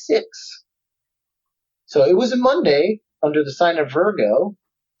 1986. So it was a Monday under the sign of Virgo.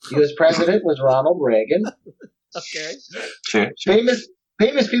 The U.S. president was Ronald Reagan. Okay. Sure.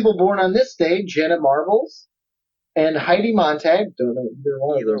 Famous people born on this day: Jenna Marbles and Heidi Montag. Don't know either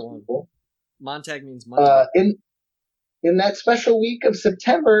one of those people. Montag means Monday. In that special week of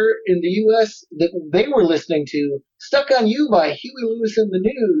September in the U.S., they were listening to "Stuck on You" by Huey Lewis and the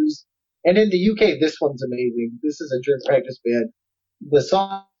News, and in the U.K., this one's amazing. This is a Drip Practice band. The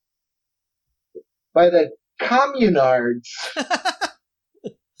song by the Communards. Communards.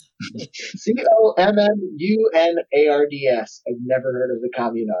 I've never heard of the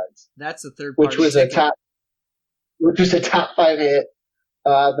Communards. That's a third party. Which was a top 5 hit.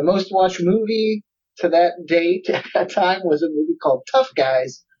 The most watched movie to that date at that time was a movie called Tough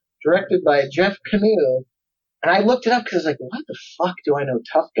Guys, directed by Jeff Canoe. And I looked it up because I was like, what the fuck do I know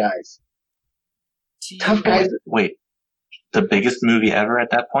Tough Guys? Tough Guys. Wait, the biggest movie ever at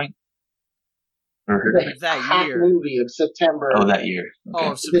that point? That year. Movie of September. Oh, that year. Okay.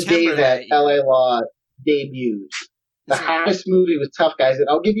 Oh, September. The day that LA Law debuted. The hottest movie was Tough Guys. And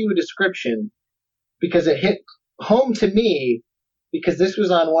I'll give you a description because it hit home to me because this was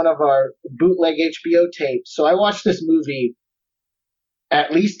on one of our bootleg HBO tapes. So I watched this movie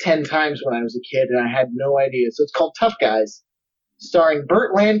at least 10 times when I was a kid and I had no idea. So it's called Tough Guys, starring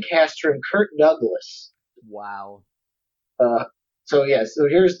Burt Lancaster and Kirk Douglas. Wow. So here's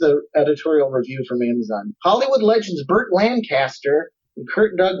the editorial review from Amazon. Hollywood legends Burt Lancaster and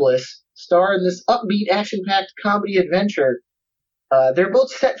Kirk Douglas star in this upbeat, action-packed comedy adventure. They're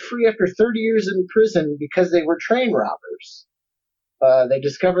both set free after 30 years in prison because they were train robbers. They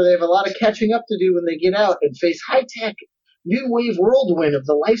discover they have a lot of catching up to do when they get out and face high-tech, new-wave whirlwind of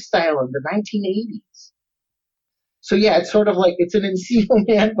the lifestyle in the 1980s. So yeah, it's sort of like, it's an Encino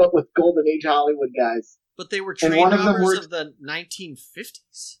Man, but with Golden Age Hollywood guys. But they were train robbers of the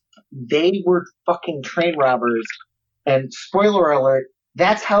 1950s. They were fucking train robbers. And spoiler alert,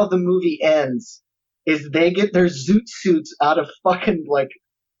 that's how the movie ends, is they get their zoot suits out of fucking, like,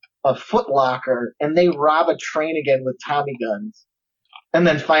 a Foot Locker, and they rob a train again with Tommy guns. And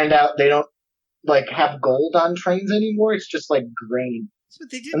then find out they don't, like, have gold on trains anymore. It's just, like, grain.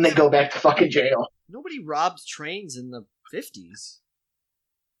 And they go back to fucking jail. Nobody robbed trains in the 50s.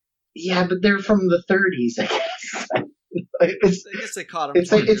 Yeah, but they're from the 30s, I guess. I guess they caught him.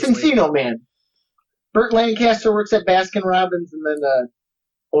 It's Encino Man. Burt Lancaster works at Baskin Robbins and then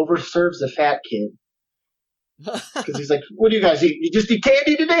overserves a fat kid. Because he's like, what do you guys eat? You just eat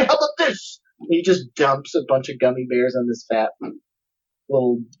candy today? How about this? And he just dumps a bunch of gummy bears on this fat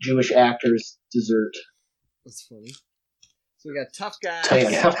little Jewish actor's dessert. That's funny. So we got Tough Guys. Oh,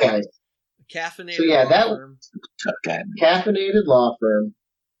 yeah, Tough Guys. Caffeinated law firm. Tough Guy. Caffeinated law firm.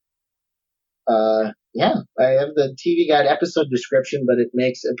 Yeah, I have the TV Guide episode description, but it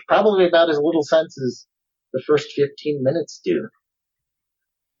makes probably about as little sense as the first 15 minutes do.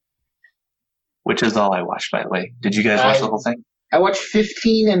 Which is all I watched, by the way. Did you guys watch the whole thing? I watched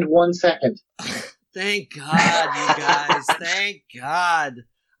 15 and 1 second. Thank God, you guys. Thank God.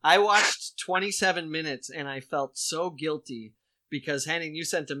 I watched 27 minutes and I felt so guilty because, Henning, you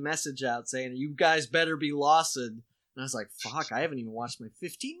sent a message out saying, you guys better be Lawson. And I was like, fuck, I haven't even watched my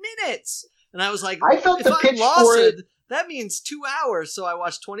 15 minutes. And I was like, I felt if the I'm pitch lost, for it. that means 2 hours. So I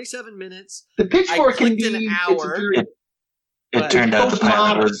watched 27 minutes. The pitch I for it can clicked be an hour. It turned out the It's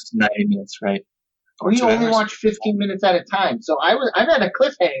pilot postmodern. was 90 minutes, right? Or We 2 only hours. watch 15 minutes at a time. So I'm at a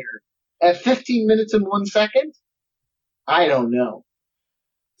cliffhanger at 15 minutes and 1 second. I don't know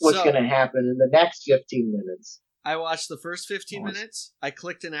what's So- going to happen in the next 15 minutes. I watched the first 15 Nice. minutes. I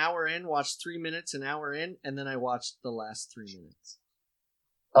clicked an hour in, watched 3 minutes, an hour in, and then I watched the last 3 minutes.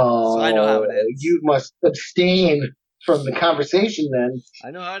 Oh, I know how it ends. You must abstain from the conversation then.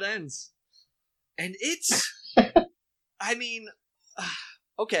 I know how it ends. And it's, I mean,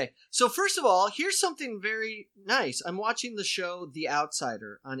 okay. So first of all, here's something very nice. I'm watching the show The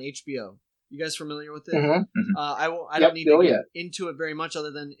Outsider on HBO. You guys familiar with it? Mhm. I Yep, don't need to oh, get yeah. into it very much,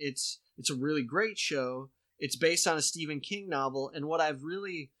 other than it's a really great show. It's based on a Stephen King novel, and what I've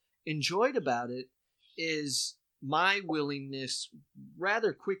really enjoyed about it is my willingness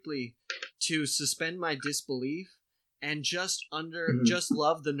rather quickly to suspend my disbelief and just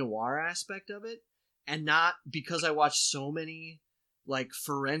love the noir aspect of it, and not because I watch so many like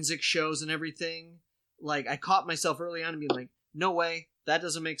forensic shows and everything. Like I caught myself early on and being like, no way, that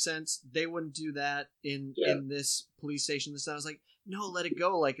doesn't make sense. They wouldn't do that in this police station. This, and I was like, no, let it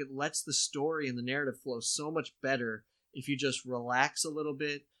go. Like it lets the story and the narrative flow so much better if you just relax a little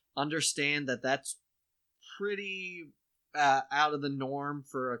bit, understand that that's pretty out of the norm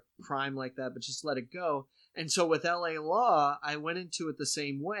for a crime like that, but just let it go. And so with LA Law, I went into it the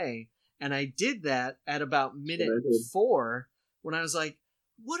same way, and I did that at about minute 4 when I was like,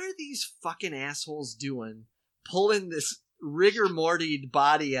 what are these fucking assholes doing? Pulling this rigor mortied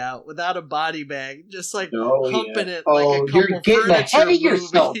body out without a body bag, just like humping it like a couple you're getting furniture ahead of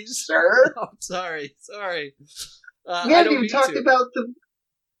yourself, movies. sir. Oh, sorry. We I haven't don't even mean talked to. about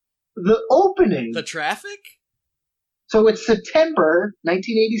the opening. The traffic? So it's September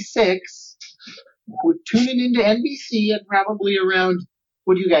 1986. We're tuning into NBC at probably around,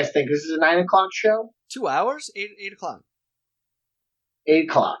 what do you guys think? This is a 9 o'clock show? 2 hours? 8 o'clock. 8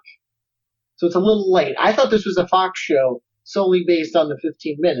 o'clock. So it's a little late. I thought this was a Fox show solely based on the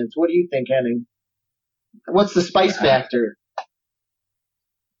 15 minutes. What do you think, Henning? What's the spice factor?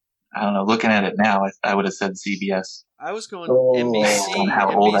 I don't know. Looking at it now, I would have said CBS, I was going Oh. NBC. on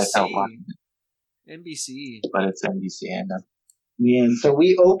how old I felt watching it, NBC. but it's NBC. And Yeah, and so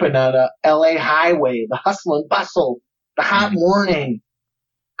we open on a LA highway, the hustle and bustle, the hot morning,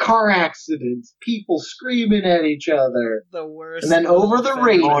 car accidents, people screaming at each other. The worst. And then over the little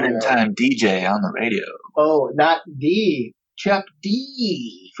radio. morning time DJ on the radio. Oh, not D. Chuck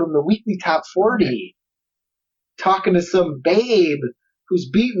D from the Weekly Top 40. Talking to some babe who's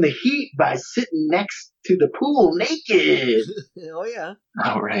beating the heat by sitting next to the pool naked. Oh yeah.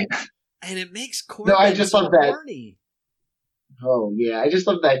 Oh, right. And it makes Corbin I just love that. horny. Oh, yeah. I just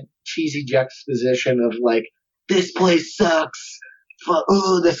love that cheesy juxtaposition of, like, this place sucks.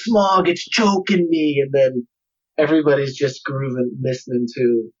 Oh, the smog, it's choking me. And then everybody's just grooving, listening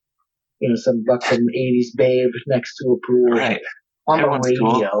to, some buxom 80s babe next to a pool Right. on Everyone's the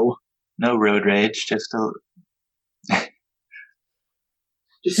radio. cool. No road rage, just a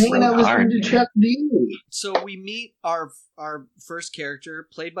Just hanging out listening to Chuck D. So we meet our first character,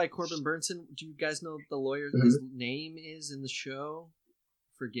 played by Corbin Burnson. Do you guys know the lawyer? His name is in the show.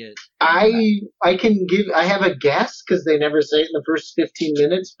 Forget. I have a guess because they never say it in the first 15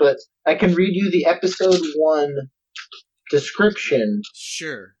 minutes, but I can read you the episode 1 description,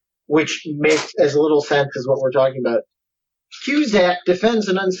 Sure. which makes as little sense as what we're talking about. Cusack defends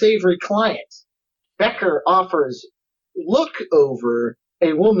an unsavory client. Becker offers to look over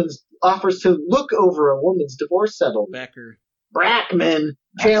a woman's divorce settlement. Becker. Brackman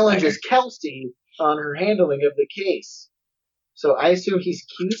challenges Kelsey on her handling of the case. So I assume he's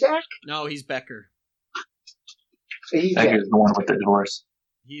Cusack? No, he's Becker. So he's Becker's the one with the divorce.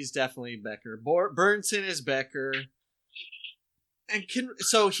 He's definitely Becker. Burnson is Becker. And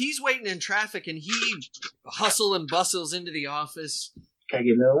so he's waiting in traffic, and he hustle and bustles into the office. Can I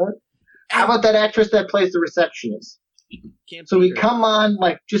get another one? How about that actress that plays the receptionist? Can't So beat we her. come on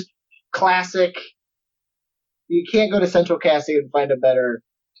like just classic. You can't go to Central Casting and find a better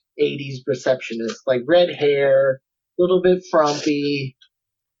 80s receptionist. Like red hair, a little bit frumpy.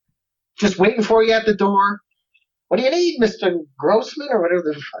 Just waiting for you at the door. What do you need, Mr. Grossman or whatever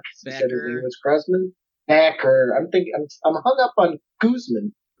the fuck he said his Becker. name was? Grossman? Becker. I'm hung up on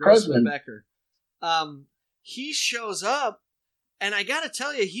Guzman. Grossman Grossman. Becker. He shows up, and I gotta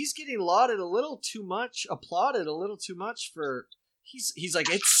tell you, he's getting applauded a little too much for. He's like,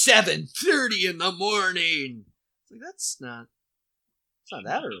 it's 7:30 in the morning. It's like it's not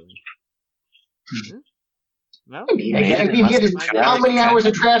that early. No? I mean, how many hours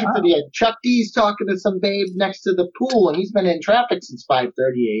of traffic did he have? Chuck D's talking to some babe next to the pool, and he's been in traffic since 5:30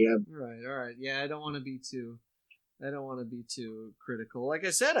 a.m. Right, all right. Yeah, I don't want to be too critical. Like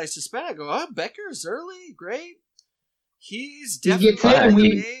I said, I suspect. I go, oh, Becker's early, great. He's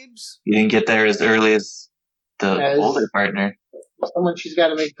definitely babes. You didn't get there as early as the older partner. Someone she's got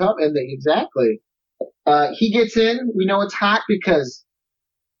to make up, and exactly. He gets in. We know it's hot because.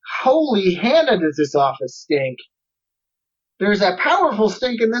 Holy Hannah, does this office stink. There's a powerful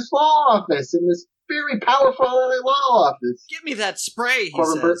stink in this law office, in this very powerful law office. Give me that spray, he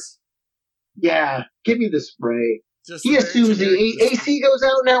says. Yeah, give me the spray. He assumes the AC goes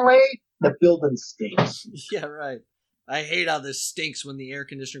out in LA, the building stinks. Yeah, right. I hate how this stinks when the air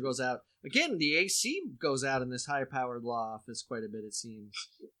conditioner goes out. Again, the AC goes out in this high-powered law office quite a bit, it seems.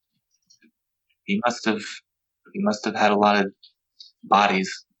 He must have had a lot of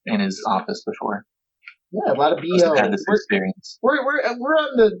bodies in his office before. Yeah, a lot of BO. Had this experience. We're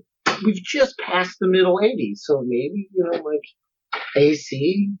on we've just passed the middle 80s, so maybe, like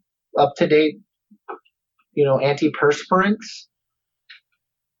AC, up to date, antiperspirants.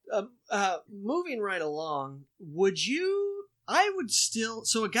 Moving right along, I would still,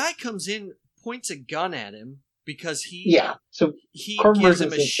 so a guy comes in, points a gun at him because he gives him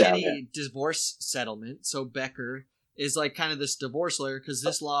a shitty divorce settlement, so Becker is like kind of this divorce lawyer because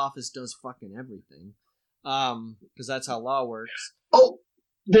this law office does fucking everything. Because that's how law works. Oh,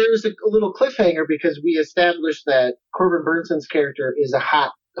 there's a little cliffhanger because we established that Corbin Burnson's character is a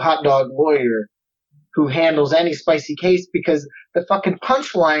hot dog lawyer who handles any spicy case because the fucking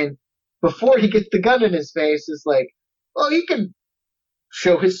punchline before he gets the gun in his face is like, oh, he can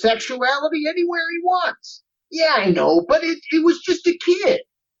show his sexuality anywhere he wants. Yeah, I know, but it was just a kid.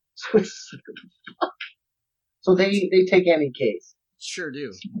 So it's fuck. So they take any case. Sure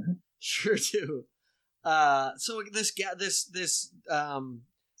do. So this guy, this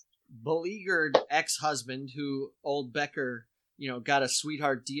beleaguered ex-husband who old Becker, got a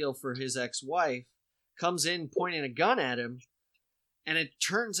sweetheart deal for his ex-wife, comes in pointing a gun at him, and it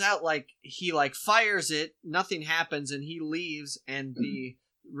turns out like he fires it, nothing happens, and he leaves, and the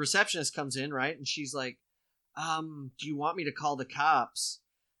receptionist comes in, right, and she's like, do you want me to call the cops?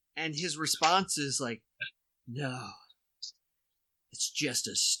 And his response is like, no, it's just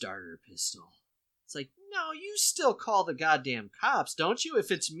a starter pistol. It's like, no, you still call the goddamn cops, don't you?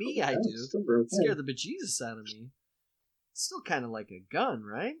 If it's me, I do. Scare the bejesus out of me. It's still kind of like a gun,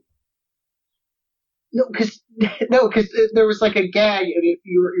 right? No, because there was like a gag.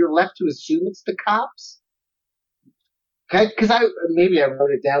 You're left to assume it's the cops. Because maybe I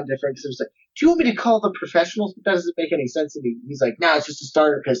wrote it down different. Because it was like, do you want me to call the professionals? It doesn't make any sense to me. He's like, no, it's just a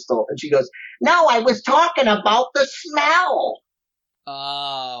starter pistol. And she goes, no, I was talking about the smell.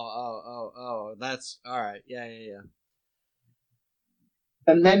 Oh, that's all right. Yeah.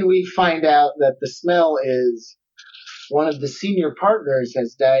 And then we find out that the smell is one of the senior partners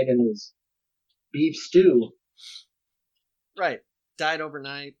has died in his beef stew. Right. Died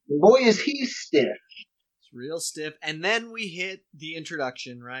overnight. Boy, is he stiff. It's real stiff. And then we hit the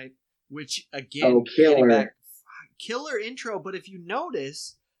introduction, right? Which, again, killer intro. But if you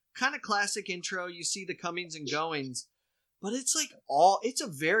notice, kind of classic intro, you see the comings and goings. But it's like it's a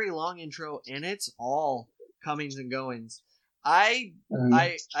very long intro, and it's all comings and goings. I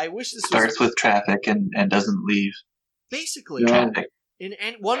wish this starts with traffic and doesn't leave. Basically, traffic. In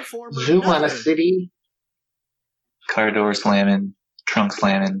one form or Zoom another. on a city. Car door slamming, trunk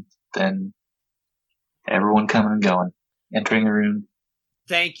slamming, then everyone coming and going, entering a room.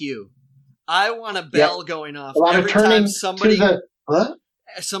 Thank you. I want a bell going off every time somebody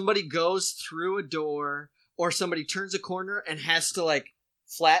goes through a door. Or somebody turns a corner and has to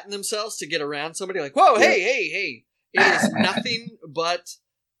flatten themselves to get around somebody. Like, whoa, hey! It is nothing but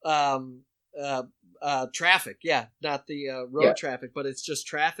traffic. Yeah, not the road traffic, but it's just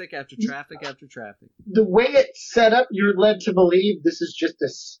traffic after traffic after traffic. The way it's set up, you're led to believe this is just a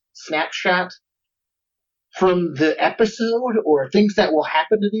snapshot from the episode or things that will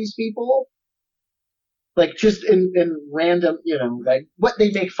happen to these people. Like, just in random, what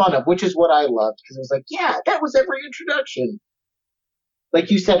they make fun of, which is what I loved. Because it was like, yeah, that was every introduction. Like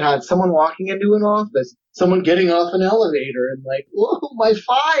you said, Hans, someone walking into an office, someone getting off an elevator, and like, whoa, my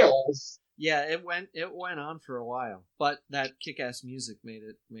files. Yeah, it went on for a while. But that kick-ass music made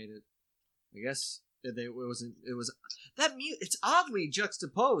it, I guess, it's oddly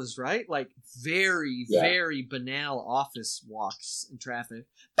juxtaposed, right? Like, very, very banal office walks in traffic.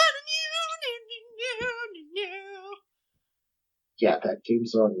 Yeah, that theme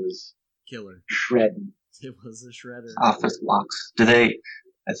song was killer. Shredding. It was a shredder. Office walks. I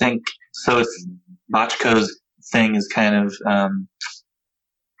think, so it's Bochco's thing is kind of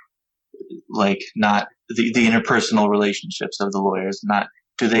like not the interpersonal relationships of the lawyers. Not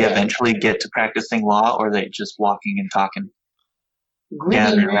do they eventually get to practicing law, or are they just walking and talking?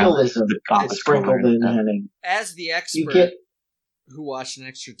 Gritty realism sprinkled in. Henning. As the expert who watched an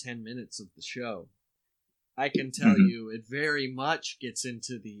extra 10 minutes of the show, I can tell you it very much gets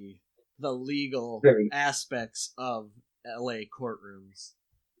into the legal aspects of LA courtrooms.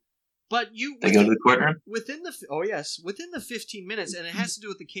 But they go to the courtroom? Within the 15 minutes, and it has to do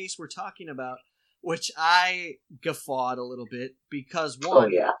with the case we're talking about, which I guffawed a little bit because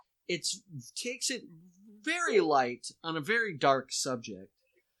it takes it very light on a very dark subject.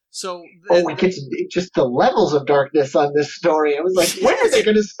 So it gets just the levels of darkness on this story. I was like, when are they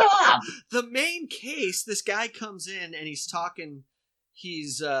going to stop? The main case, this guy comes in and he's talking.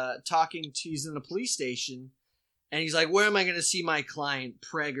 He's he's in a police station, and he's like, "Where am I going to see my client,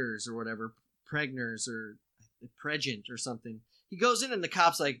 Preggers or whatever, Pregners or Pregent or something?" He goes in, and the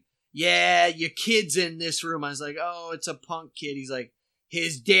cop's like, "Yeah, your kid's in this room." I was like, "Oh, it's a punk kid." He's like,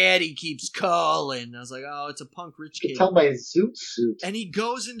 "His daddy keeps calling." I was like, "Oh, it's a punk rich kid." You can tell by his suit. And he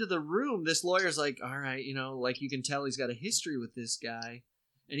goes into the room. This lawyer's like, "All right, like you can tell he's got a history with this guy."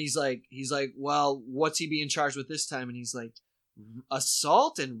 And he's like, "Well, what's he being charged with this time?" And he's like,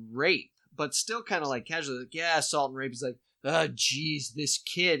 "Assault and rape," but still kind of like casually, like, "Yeah, assault and rape." He's like, "Oh, geez, this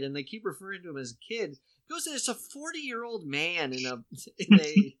kid," and they keep referring to him as a kid. He goes, "It's a 40-year-old man in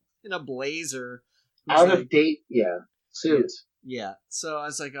a blazer, out of date, suit." Yeah, so I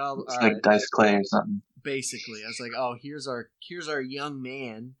was like, "Oh, it's like Dice Clay or something." Basically, I was like, "Oh, here's our young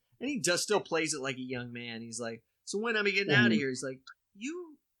man," and he just still plays it like a young man. He's like, "So when am I getting out of here?" He's like,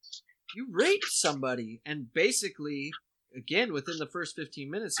 "You raped somebody," and basically, again, within the first 15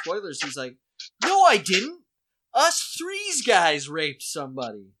 minutes, spoilers, he's like, "No, I didn't. Us three's guys raped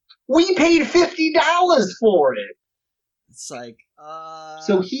somebody. We paid $50 for it." It's like,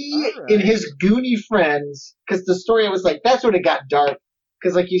 So he and his goony friends, because the story, I was like, that's when it got dark.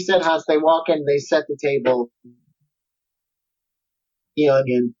 Because like you said, Hans, they walk in, they set the table,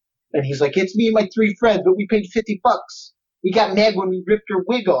 and he's like, "It's me and my 3 friends, but we paid $50. We got mad when we ripped her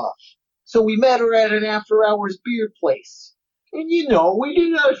wig off. So we met her at an after-hours beer place. And we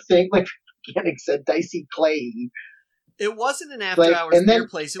did our thing." Like Yannick said, Dicey Clay. It wasn't an after-hours beer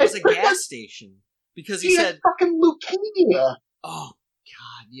place. It was a gas station. Because he said fucking leukemia. Oh,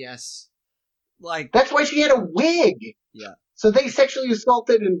 God, yes. Like, that's why she had a wig. Yeah. So they sexually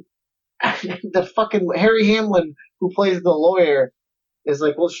assaulted, and the fucking Harry Hamlin, who plays the lawyer, is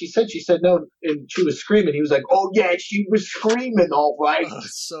like, "Well, she said no," and she was screaming. He was like, "Oh yeah, she was screaming, all right." Oh,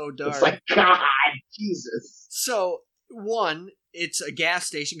 it's so dark. It's like, God, Jesus. So, one, it's a gas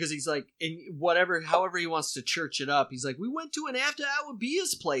station because he's like, however he wants to church it up. He's like, "We went to an after-hour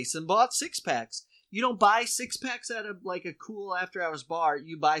beers place and bought 6-packs. You don't buy 6-packs at a cool after-hours bar.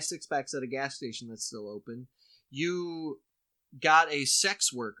 You buy 6-packs at a gas station that's still open. You got a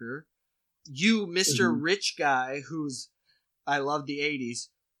sex worker. You, Mr. Rich Guy, who's, I love the 80s,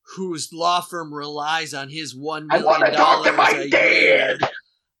 whose law firm relies on his $1 million a year.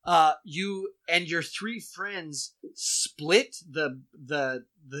 You and your 3 friends split the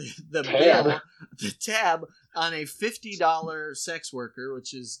tab on a $50 sex worker,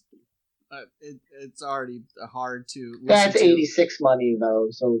 which is it's already hard to listen That's to. 86 money though,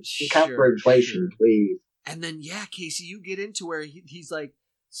 so count for inflation, please. And then Casey, you get into where he's like,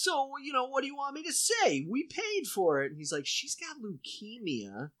 "So, what do you want me to say? We paid for it." And he's like, "She's got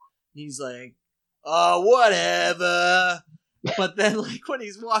leukemia." And he's like, "Oh, whatever." But then, like, when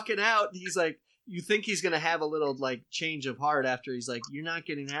he's walking out, he's like, you think he's going to have a little, like, change of heart after he's like, "You're not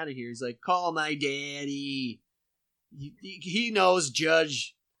getting out of here." He's like, "Call my daddy. He knows,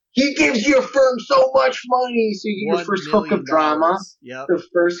 Judge. He gives your firm so much money." So you get your first hook of drama. Yep. Your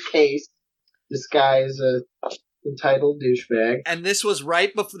first case. This guy is a entitled douchebag. And this was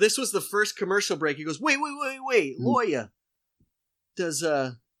right before. This was the first commercial break. He goes, "Wait, lawyer. Does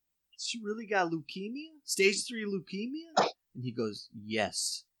she really got leukemia? Stage 3 leukemia?" And he goes,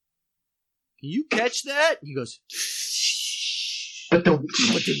 "Yes." "Can you catch that?" And he goes,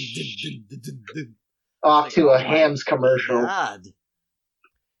 off to a Hams commercial. God.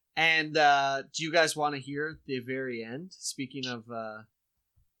 And do you guys want to hear the very end? Speaking of,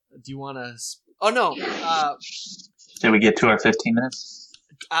 do you want to? Oh no! Did we get to our 15 minutes?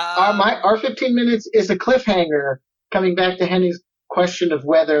 Our 15 minutes is a cliffhanger. Coming back to Henny's question of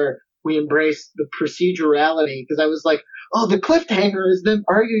whether we embrace the procedurality, because I was like, "Oh, the cliffhanger is them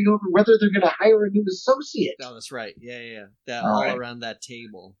arguing over whether they're going to hire a new associate." Oh, that's right. Yeah. That all around that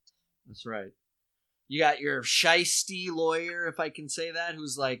table. That's right. You got your shisty lawyer, if I can say that,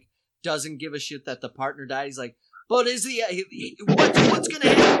 who's like, doesn't give a shit that the partner died. He's like, but is what's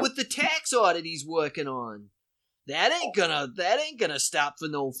gonna happen with the tax audit he's working on? That ain't gonna stop for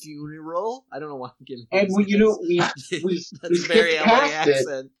no funeral. I don't know why I'm giving. And we very skipped LA past it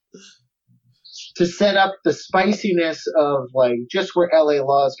accent to set up the spiciness of like just where LA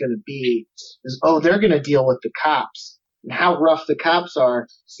Law is going to be. Is they're going to deal with the cops and how rough the cops are,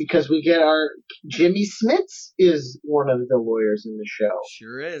 because we get our Jimmy Smits is one of the lawyers in the show.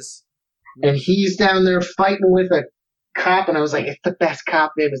 Sure is. And he's down there fighting with a cop, and I was like, it's the best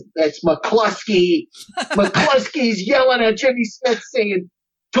cop name. It's McCluskey. McCluskey's yelling at Jimmy Smith saying,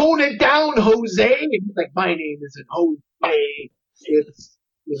 tone it down, Jose. And he's like, my name isn't Jose. It's,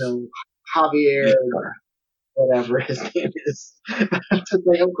 Javier or whatever his name is.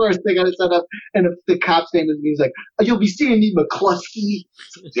 Of course, they got it set up, and if the cop's name is, he's like, you'll be seeing me, McCluskey.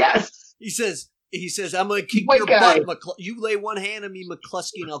 Yes. He says, I'm going to kick White your guy. butt, You lay one hand on me,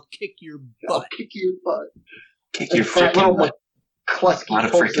 McCluskey, and I'll kick your butt. I'll kick your butt. Kick your Fat freaking little butt.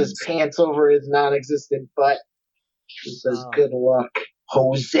 McCluskey pulls his pants over his non-existent butt. He says, good luck,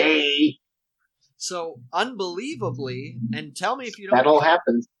 Jose. So, unbelievably, and tell me if you don't... That all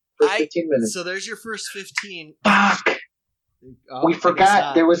happens. First 15 minutes. So there's your first 15. Fuck! Oh, We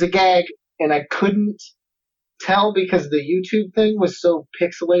forgot there was a gag, and I couldn't tell because the YouTube thing was so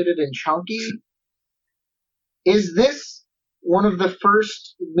pixelated and chunky. Is this one of the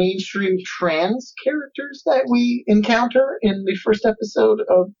first mainstream trans characters that we encounter in the first episode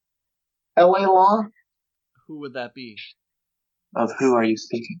of LA Law? Who would that be? Of who are you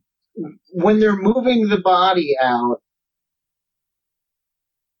speaking? When they're moving the body out,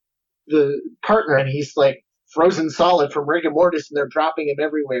 the partner, and he's like frozen solid from rigor mortis, and they're dropping him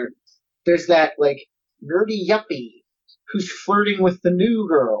everywhere. There's that like nerdy yuppie who's flirting with the new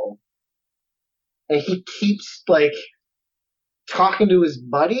girl, and he keeps like talking to his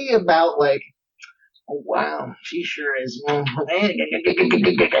buddy about like, oh wow, she sure is. And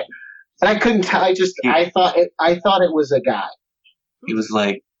I couldn't tell. I thought it was a guy. He was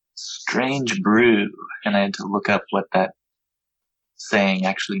like, strange brew, and I had to look up what that saying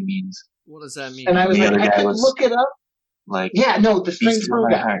actually means. What does that mean? And I was like, I can look it up. Like, yeah, no, the strange brew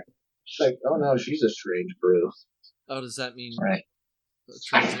guy. Heart. It's like, oh no, she's a strange brew. Oh, does that mean right?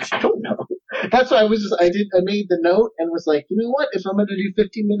 I don't know. That's why I made the note and was like, you know what? If I'm going to do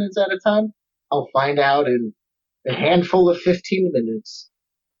 15 minutes at a time, I'll find out in a handful of 15 minutes.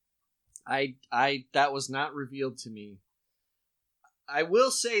 That was not revealed to me. I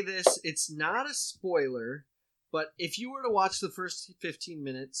will say this, it's not a spoiler, but if you were to watch the first 15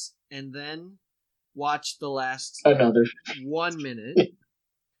 minutes and then watch the last 1 minute,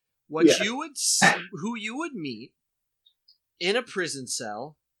 who you would meet in a prison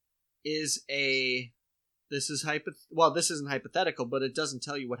cell is this isn't hypothetical, but it doesn't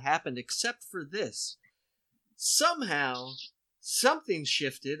tell you what happened except for this. Somehow, something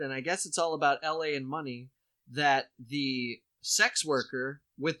shifted, and I guess it's all about LA and money, that the sex worker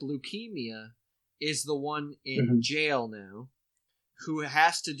with leukemia is the one in jail now, who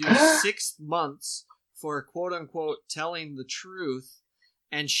has to do 6 months for quote-unquote telling the truth,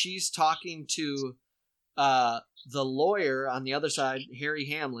 and she's talking to the lawyer on the other side, Harry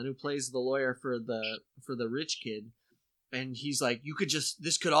Hamlin, who plays the lawyer for the rich kid, and he's like,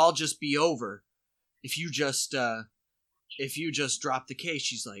 this could all just be over if you just drop the case.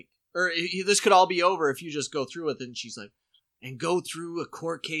 She's like, this could all be over if you just go through with it. And she's like, and go through a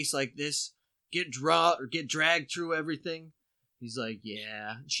court case like this, get dragged through everything. He's like,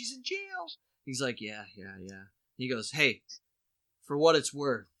 yeah. And she's in jail. He's like, yeah. He goes, hey, for what it's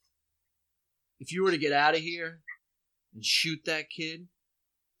worth, if you were to get out of here and shoot that kid,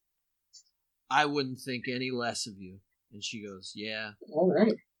 I wouldn't think any less of you. And she goes, yeah, all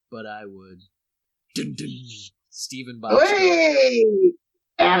right, but I would. Dun, dun. Stephen Bob. Hey!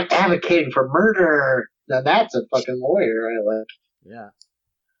 Advocating for murder. Now that's a fucking lawyer I like. Yeah.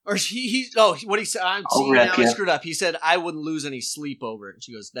 Or what he said, I'm seeing now I screwed up. He said, I wouldn't lose any sleep over it. And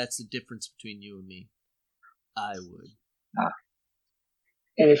she goes, that's the difference between you and me. I would.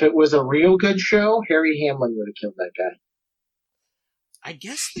 And if it was a real good show, Harry Hamlin would have killed that guy. I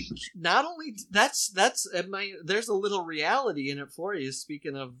guess not only there's a little reality in it for you.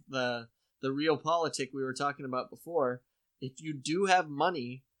 Speaking of the realpolitik we were talking about before, if you do have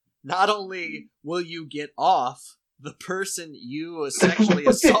money, not only will you get off, the person you sexually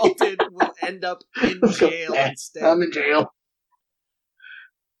assaulted will end up in jail instead. I'm in jail.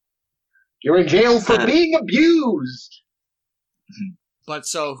 You're in jail for being abused. But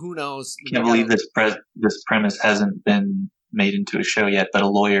so who knows? I can't believe this premise hasn't been made into a show yet. But a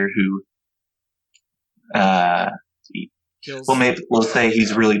lawyer who kills. Well, maybe we'll say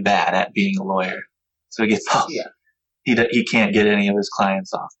he's really bad at being a lawyer, so he gets off. Yeah. He can't get any of his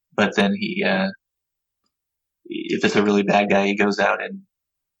clients off, but then if it's a really bad guy, he goes out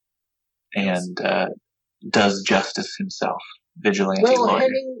and does justice himself. Vigilante Well, lawyer.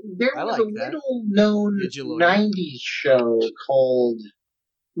 Henning, there I was like a that. little-known Vigilante. 90s show called, I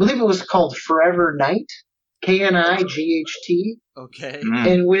believe it was called Forever Knight, Knight, Okay.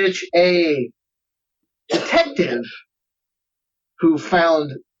 in which a detective who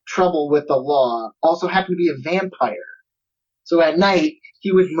found trouble with the law also happened to be a vampire. So at night,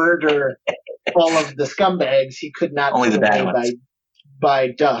 he would murder all of the scumbags he could not Only put the bad away ones. by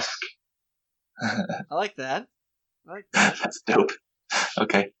dusk. I like that. I like that. That's dope.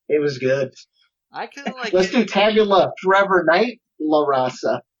 Okay. It was good. I kind of like Let's do Henny. Tabula Forever Knight, La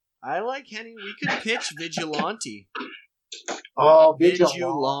Raza. I like Henny. We could pitch Vigilante. Oh,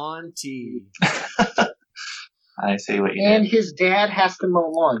 Vigilante. I see what you And did. his dad has to mow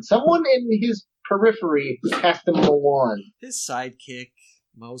lawn. Someone in his periphery has to mow lawn. His sidekick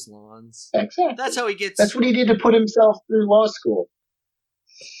mows lawns. Exactly. That's how he gets That's what he did to put himself through law school.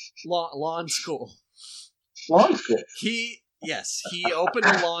 lawn school. Law school. He opened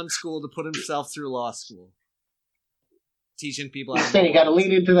a lawn school to put himself through law school. Teaching people how He's to saying mow you gotta lawns.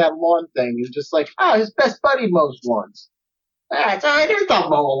 lean into that lawn thing. He's just like, his best buddy mows lawns. It's alright, there's the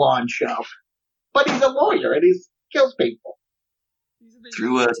mow a lawn show. But he's a lawyer and he kills people. He's a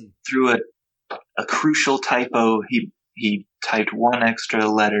Through a crucial typo, he typed one extra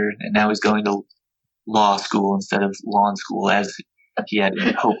letter, and now he's going to law school instead of lawn school, as he had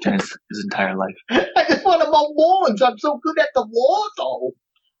hoped in his entire life. I just want to mow lawns. I'm so good at the law, though.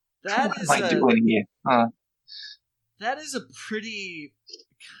 That What is am I a doing here? that is a pretty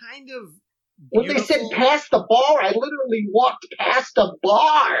kind of When they said beautiful- past the bar, I literally walked past a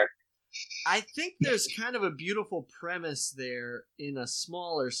bar. I think there's kind of a beautiful premise there in a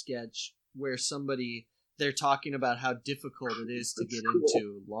smaller sketch where they're talking about how difficult it is to get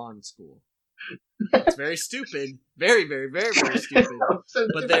into lawn school. It's very stupid. Very, very, very, very stupid.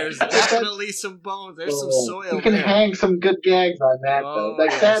 But there's definitely some bones. There's some soil You can there. hang some good gags on that, Oh, though.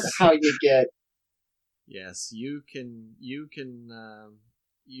 Like, yes. that's how you get. Yes, you can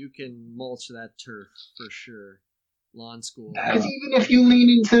mulch that turf for sure. Lawn school. Because even if you lean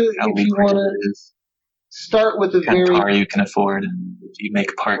into, How if you lucrative want it to is. start with a What kind of very car you can afford, and if you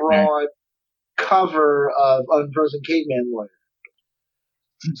make a partner. broad cover of Unfrozen Caveman Lawyer,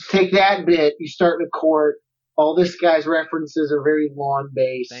 take that bit, you start in a court, all this guy's references are very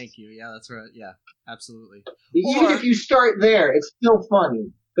lawn-based. Thank you. Yeah, that's right. Yeah, absolutely. Even Or- if you start there, it's still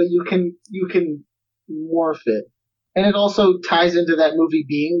funny, but you can morph it. And it also ties into that movie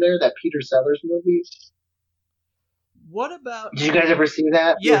Being There, that Peter Sellers movie. What about Did you guys ever see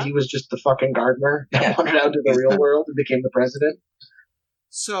that? Yeah. Where he was just the fucking gardener that Yeah. wandered out into the real world and became the president.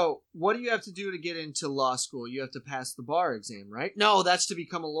 So, what do you have to do to get into law school? You have to pass the bar exam, right? No, that's to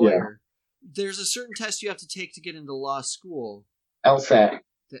become a lawyer. There's a certain test you have to take to get into law school. LSAT.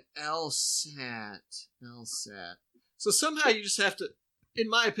 The LSAT. So somehow you just have to, in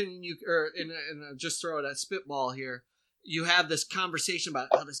my opinion, just throw it at spitball here. You have this conversation about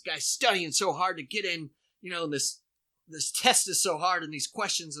how this guy's studying so hard to get in. This test is so hard, and these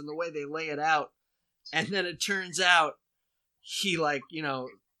questions and the way they lay it out, and then it turns out he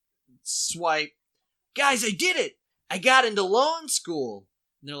swipe, guys, I did it. I got into law school.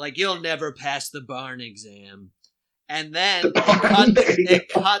 And they're like, you'll never pass the Barn exam. And then it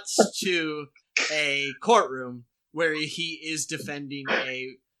cuts to a courtroom where he is defending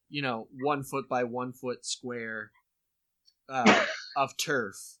a 1 foot by 1 foot square of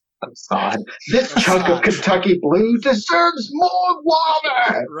turf. God. This chunk of Kentucky Blue deserves more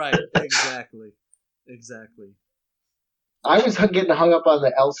water! Right, exactly. I was getting hung up on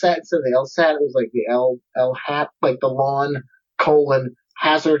the LSAT. So the LSAT was like the L hat, like the lawn,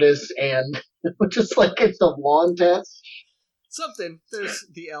 hazardous, and just like it's a lawn test. Something. There's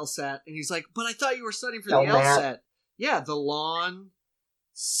the LSAT. And he's like, but I thought you were studying for the LMAT. LSAT. Yeah, the lawn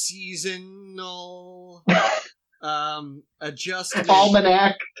seasonal adjustment.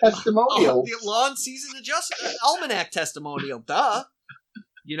 Almanac testimonials. The lawn season almanac testimonial. Duh.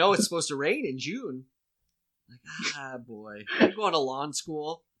 It's supposed to rain in June. Like, boy. I'm going to lawn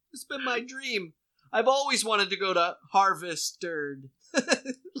school. It's been my dream. I've always wanted to go to Harvesterd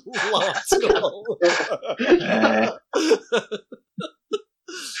law school.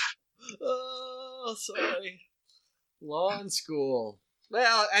 Oh, sorry. Lawn school.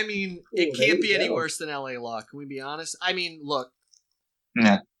 Well, I mean, it Ooh, can't there be you any go. worse than LA Law. Can we be honest? I mean, look.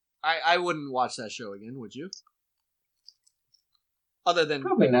 Yeah. I wouldn't watch that show again, would you? Other than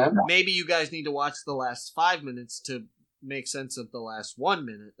Probably not. maybe you guys need to watch the last 5 minutes to make sense of the last 1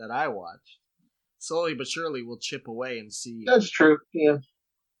 minute that I watched. Slowly but surely, we'll chip away and see. That's true. Yeah.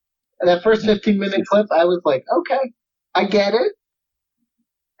 And that first 15-minute clip, I was like, okay, I get it.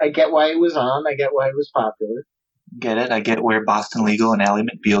 I get why it was on. I get why it was popular. Get it? I get where Boston Legal and Ally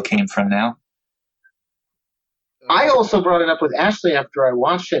McBeal came from now. I also brought it up with Ashley after I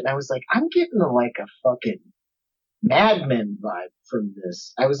watched it, and I was like, I'm getting like a fucking Mad Men vibe from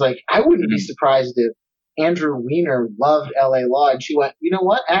this. I was like, I wouldn't be surprised if Andrew Weiner loved L.A. Law, and she went, you know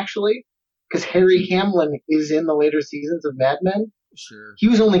what, actually? Because Harry Hamlin is in the later seasons of Mad Men. Sure. He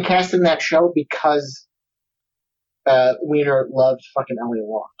was only cast in that show because Weiner loved fucking L.A.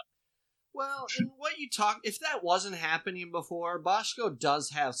 Law. Well, and what you talk, if that wasn't happening before, Boschko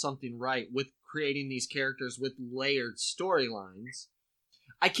does have something right with creating these characters with layered storylines.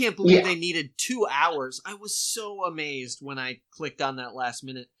 I can't believe they needed 2 hours. I was so amazed when I clicked on that last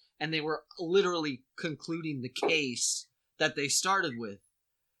minute, and they were literally concluding the case that they started with.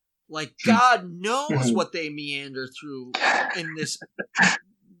 Like, God knows what they meander through in this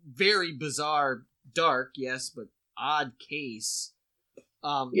very bizarre, dark, yes, but odd case.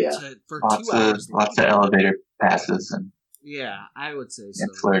 For lots 2 hours. Lots of elevator passes and I would say so.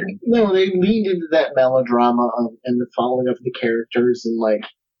 and flirting. No, they leaned into that melodrama and the following of the characters and like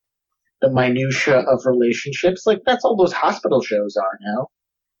the minutia of relationships. Like that's all those hospital shows are now.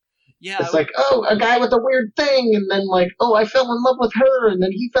 Yeah, it's like, oh, a guy with a weird thing, and then like, oh, I fell in love with her, and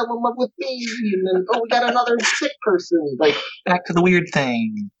then he fell in love with me, and then oh, we got another sick person. Like back to the weird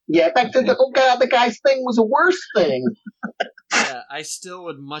thing. Yeah, back to the oh god, the guy's thing was a worse thing. Yeah, I still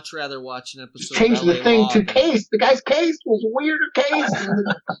would much rather watch an episode. Just change of the LA thing Law to case. The guy's case was a weirder case.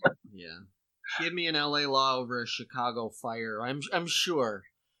 Yeah, give me an LA Law over a Chicago Fire. I'm sure.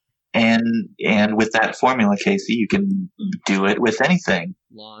 And with that formula, Casey, you can do it with anything.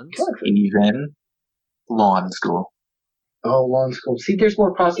 Lawns. Even lawn school. Oh, lawn school. See, there's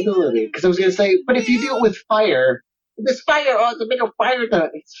more possibility. Because I was going to say, but if you do it with fire, this fire, oh, it's a bigger fire.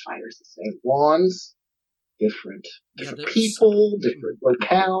 It's fire's the same. Lawns, different. Different people, different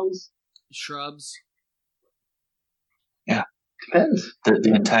locales. Shrubs. Yeah. Depends.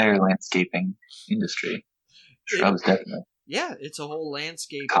 The entire landscaping industry. Shrubs, definitely. Yeah, it's a whole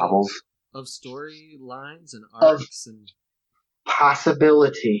landscape Cobbles. of storylines and arcs and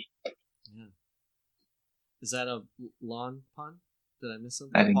possibility. Yeah. Is that a lawn pun? Did I miss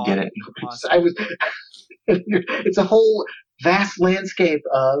something? I didn't get it. I was. It's a whole vast landscape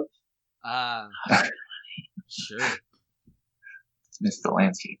of. Sure. Missed the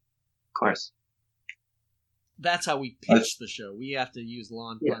landscape, of course. That's how we pitch the show. We have to use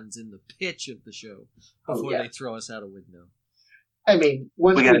lawn puns in the pitch of the show before they throw us out a window. I mean,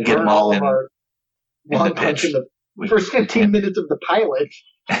 once we got to get them all in our lawn punch in the first 15 minutes of the pilot.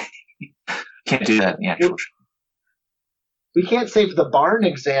 Can't do that in the actual show. We can't save the barn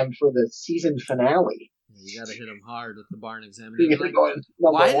exam for the season finale. You got to hit them hard with the barn exam. Like,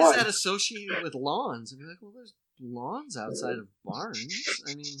 why is that associated with lawns? And you're like, well, there's lawns outside of barns.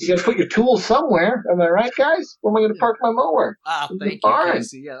 I mean, you got to put your tools somewhere. Am I right, guys? Where am I going to park my mower? Thank you,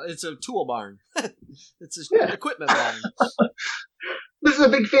 Casey. Yeah, it's a tool barn. It's an equipment barn. This is a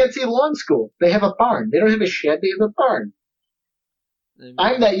big fancy lawn school. They have a barn. They don't have a shed. They have a barn.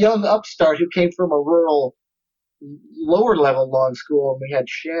 I'm that young upstart who came from a rural, lower level lawn school, and we had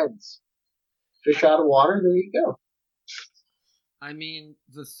sheds. Fish out of water. There you go. I mean,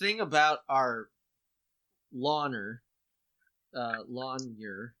 the thing about our lawner, Lawn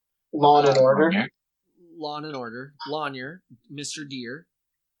and Order, Lawyer, Mr. Deere,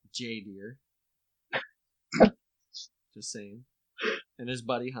 J. Deere, just saying, and his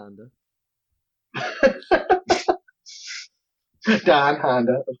buddy Honda. Don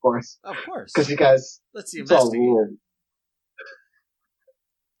Honda, of course. Of course. Because you guys, let's see, it's all weird.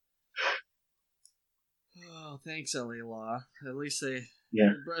 Oh, thanks, LA Law. At least it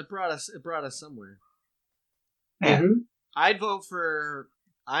brought us somewhere. Yeah. Mm-hmm. I'd vote for.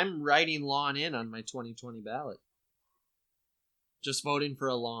 I'm writing lawn in on my 2020 ballot. Just voting for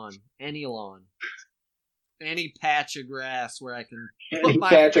a lawn, any patch of grass where I can put my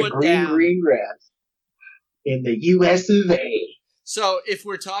patch foot of green grass in the U.S. of A. So, if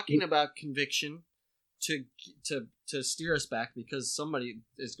we're talking about conviction, to steer us back, because somebody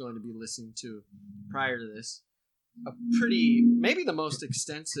is going to be listening to prior to this, maybe the most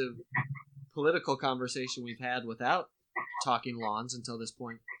extensive political conversation we've had without talking lawns until this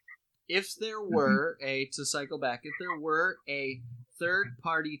point. If there were to cycle back, if there were a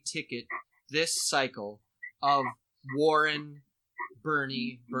third-party ticket this cycle of Warren,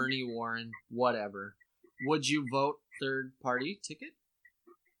 Bernie Warren, whatever, would you vote third-party ticket?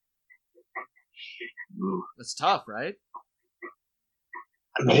 Ooh. That's tough, right?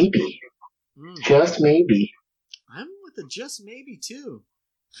 Maybe. Just maybe. I'm with a just maybe, too.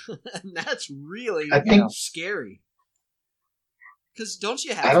 And that's really scary. Because don't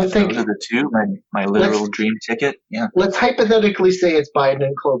you have I don't think... Those are the two, my literal dream ticket. Yeah. Let's hypothetically say it's Biden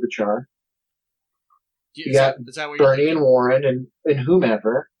and Klobuchar. You got Bernie and Warren and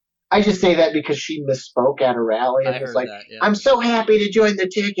whomever. I just say that because she misspoke at a rally and was like, that, yeah. I'm so happy to join the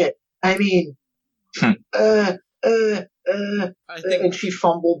ticket. I mean, and she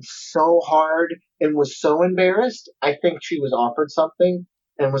fumbled so hard and was so embarrassed. I think she was offered something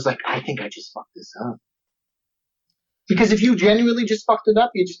and was like, I think I just fucked this up. Because if you genuinely just fucked it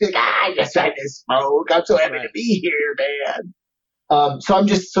up, you'd just be like, yes, I misspoke. I'm so happy to be here, man. So I'm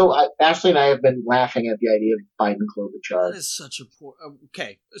just Ashley and I have been laughing at the idea of Biden Klobuchar. That is such a poor.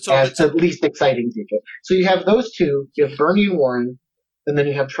 Okay, so as the least exciting ticket. So you have those two. You have Bernie and Warren, and then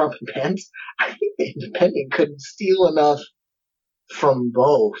you have Trump and Pence. I think the Independent could steal enough from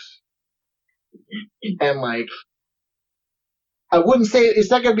both, and like, I wouldn't say it's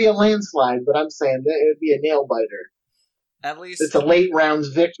not going to be a landslide, but I'm saying that it would be a nail biter. At least it's a late rounds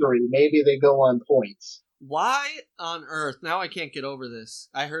victory. Maybe they go on points. Why on earth, now I can't get over this,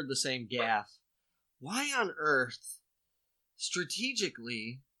 I heard the same gaffe. Why on earth,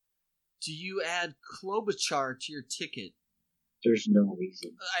 strategically, do you add Klobuchar to your ticket? There's no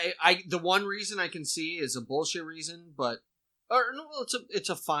reason. The one reason I can see is a bullshit reason, it's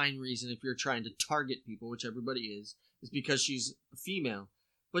a fine reason if you're trying to target people, which everybody is because she's female.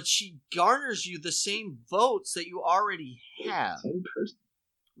 But she garners you the same votes that you already have. Same person.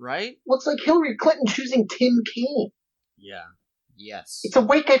 Right? Well, it's like Hillary Clinton choosing Tim Kaine. Yeah. Yes. It's a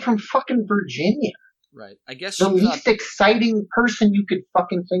white guy from fucking Virginia. Right. I guess the least exciting person you could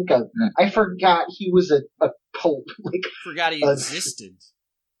fucking think of. I forgot he was a pope. Forgot he existed.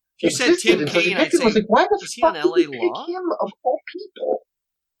 If you said Tim Kaine, I'd say, was like, why the fuck on LA did you Law? pick him of all people?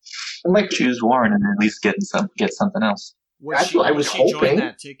 I'm like, choose Warren and at least get something else. That's what I was hoping. Join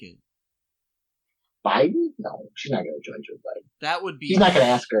that ticket? Biden? No, she's not going to join Joe Biden. That would be. He's not going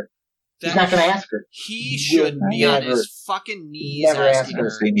to ask her. He's not going to ask her. He should be on his fucking knees. Never ask her.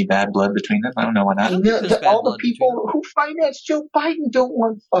 Is there any bad blood between them? I don't know why not. All the people who finance Joe Biden don't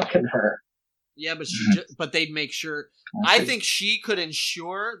want fucking her. Yeah, but but they'd make sure. I think she could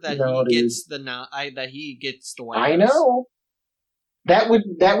ensure that he gets the White House. I know.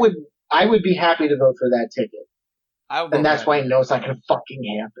 I would be happy to vote for that ticket. And that's why I know it's not going to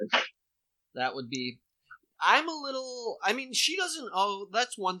fucking happen. That would be... she doesn't... Oh,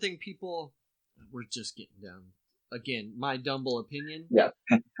 that's one thing people... We're just getting down. Again, my dumble opinion. Yeah.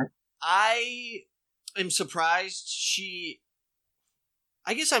 I am surprised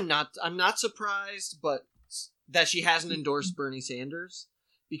I guess I'm not surprised, but that she hasn't endorsed Bernie Sanders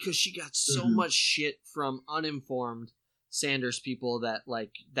because she got so much shit from uninformed Sanders people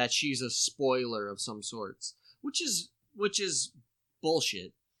that she's a spoiler of some sorts. Which is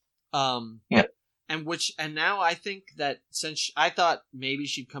bullshit. Yeah. And now I think that I thought maybe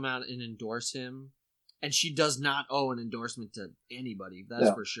she'd come out and endorse him, and she does not owe an endorsement to anybody.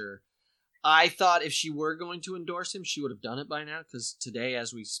 That's for sure. I thought if she were going to endorse him, she would have done it by now, because today,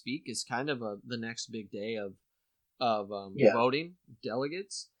 as we speak, is kind of the next big day of voting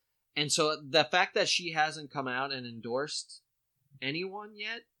delegates. And so the fact that she hasn't come out and endorsed anyone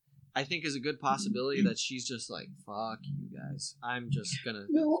yet, I think is a good possibility that she's just like, fuck you guys. I'm just going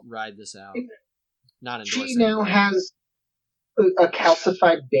to ride this out. Not endorse She now has a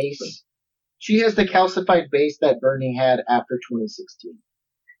calcified base. She has the calcified base that Bernie had after 2016.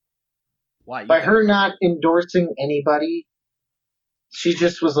 Why? By her not endorsing anybody, she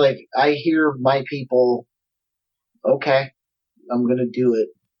just was like, I hear my people. Okay, I'm going to do it.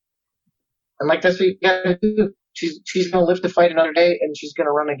 And that's what you got to do. She's going to live to fight another day, and she's going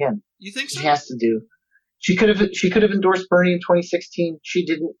to run again. You think so? She has to do. She could have endorsed Bernie in 2016. She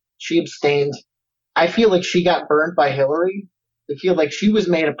didn't. She abstained. I feel like she got burned by Hillary. I feel like she was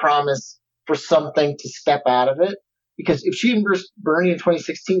made a promise for something to step out of it. Because if she endorsed Bernie in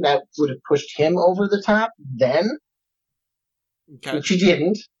 2016, that would have pushed him over the top then. Okay. But she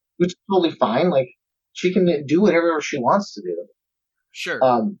didn't, which is totally fine. She can do whatever she wants to do. Sure.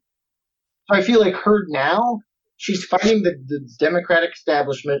 So I feel like her now, she's fighting the Democratic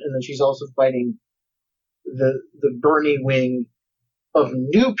establishment, and then she's also fighting the Bernie wing of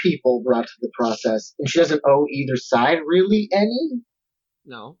new people brought to the process, and she doesn't owe either side really any.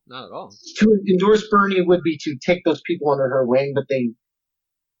 No, not at all. To endorse Bernie would be to take those people under her wing, but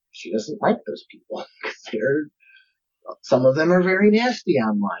she doesn't like those people because some of them are very nasty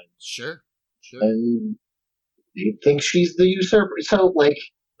online. Sure. And they think she's the usurper. So,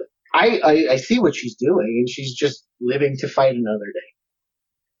 I see what she's doing, and she's just living to fight another day.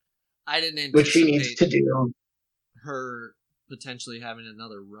 I didn't anticipate which she needs to do. her potentially having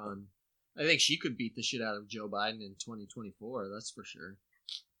another run. I think she could beat the shit out of Joe Biden in 2024. That's for sure.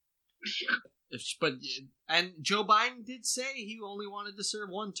 And Joe Biden did say he only wanted to serve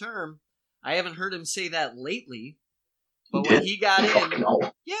one term. I haven't heard him say that lately. But when he got in,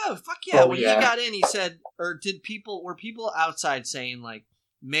 yeah, fuck yeah. When he got in, he said, or were people outside saying like,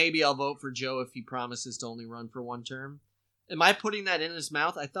 maybe I'll vote for Joe if he promises to only run for one term? Am I putting that in his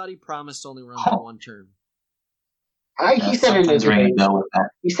mouth? I thought he promised to only run for one term. He said in a debate.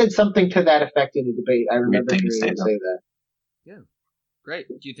 He said something to that effect in the debate. I remember hearing him say that. Yeah, great.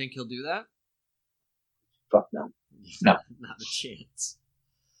 Do you think he'll do that? Fuck no. No, not a chance.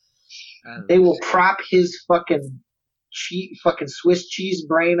 They will prop his fucking Swiss cheese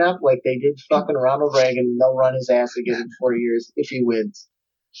brain up like they did fucking Ronald Reagan, and they'll run his ass again in 4 years if he wins.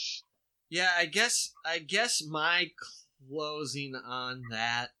 Yeah, I guess my closing on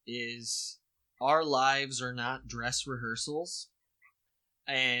that is our lives are not dress rehearsals,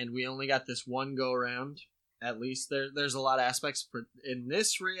 and we only got this one go around. At least there's a lot of aspects, but in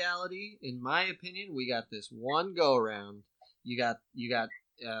this reality, in my opinion, we got this one go around. You got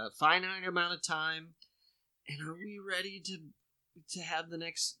a finite amount of time, and are we ready to have the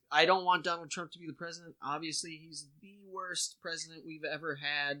next? I don't want Donald Trump to be the president. Obviously, he's the worst president we've ever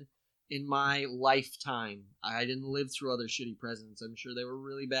had in my lifetime. I didn't live through other shitty presidents. I'm sure they were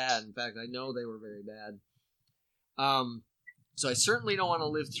really bad. In fact, I know they were very bad. So I certainly don't want to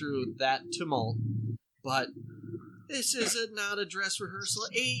live through that tumult. But this is not a dress rehearsal.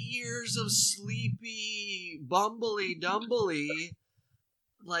 8 years of sleepy, bumbly,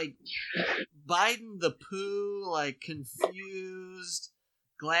 like Biden the poo, like confused,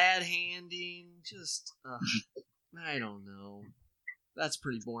 glad handing, just, I don't know. That's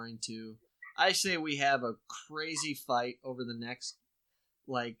pretty boring too. I say we have a crazy fight over the next,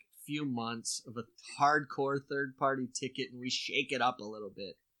 like, few months of a hardcore third-party ticket, and we shake it up a little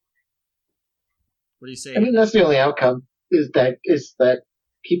bit. What do you say? I mean, that's the only outcome, is that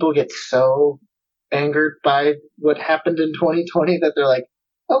people get so angered by what happened in 2020 that they're like,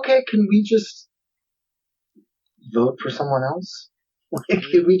 okay, can we just vote for someone else? Like,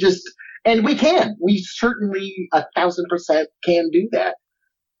 can we just, and we can. We certainly 1,000% can do that.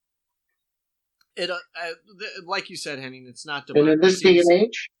 It, like you said, Henning, it's not democracy. And in this day and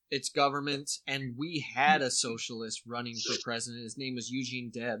age, it's government, and we had a socialist running for president. His name was Eugene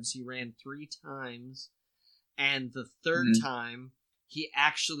Debs. He ran 3 times, and the third time, he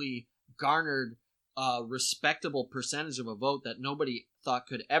actually garnered a respectable percentage of a vote that nobody thought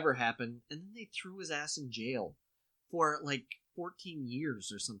could ever happen, and then they threw his ass in jail for like 14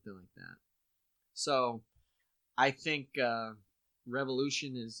 years or something like that. So, I think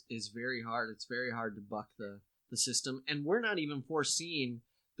revolution is very hard. It's very hard to buck the system, and we're not even foreseeing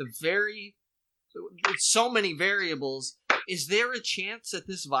so many variables. Is there a chance that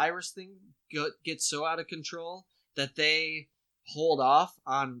this virus thing gets so out of control that they hold off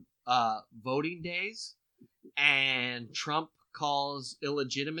on voting days and Trump calls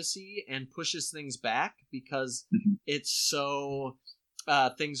illegitimacy and pushes things back because it's so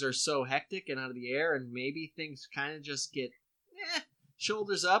things are so hectic and out of the air, and maybe things kind of just get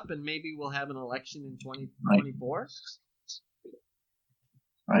shoulders up, and maybe we'll have an election in 2024?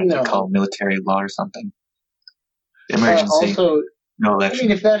 Right, no. Call military law or something. Emergency. Also, no election. I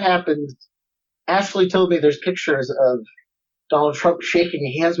mean, if that happens, Ashley told me there's pictures of Donald Trump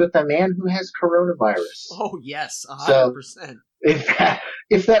shaking hands with a man who has coronavirus. Oh yes, 100%. So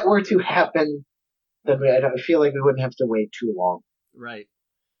if that were to happen, then I feel like we wouldn't have to wait too long. Right.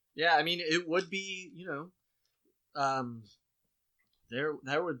 Yeah, I mean, it would be, there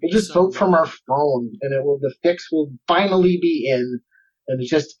would be. We'll just vote from our phone, and the fix will finally be in. And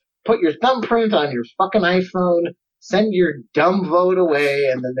just put your thumbprint on your fucking iPhone, send your dumb vote away,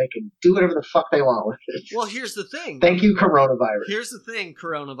 and then they can do whatever the fuck they want with it. Well, here's the thing. Thank you, coronavirus. Here's the thing,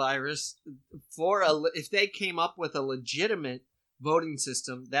 coronavirus. If they came up with a legitimate voting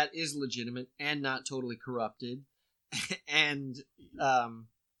system that is legitimate and not totally corrupted and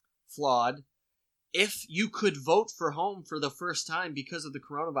flawed, if you could vote for home for the first time because of the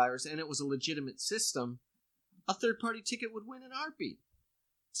coronavirus and it was a legitimate system, a third-party ticket would win in a heartbeat.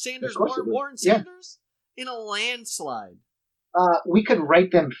 Warren Sanders in a landslide. We could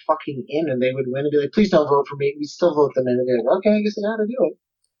write them fucking in, and they would win and be like, "Please don't vote for me." We still vote them in, and they're like, "Okay, I guess I know how to do it."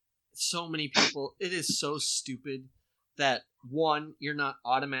 So many people. It is so stupid that, one, you're not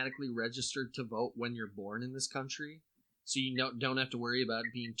automatically registered to vote when you're born in this country, so you don't have to worry about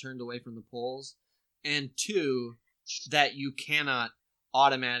being turned away from the polls, and 2, that you cannot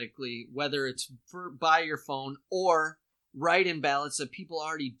automatically, whether it's by your phone or write-in ballots that people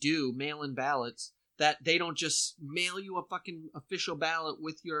already do, mail-in ballots, that they don't just mail you a fucking official ballot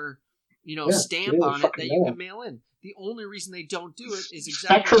with your, stamp on it that you can mail in. The only reason they don't do it is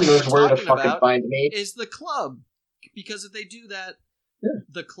exactly what we're talking about, is the club. Because if they do that,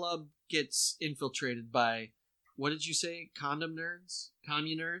 the club gets infiltrated by, what did you say? Condom nerds?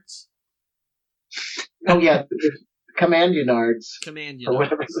 Commune nerds? Oh, yeah. Communards. Or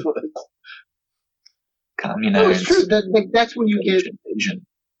whatever it was. Communards. No, it's true. That's when you get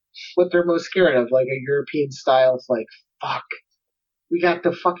what they're most scared of, like a European style. It's like, fuck. We got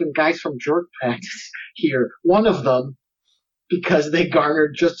the fucking guys from Jork practice here. One of them, because they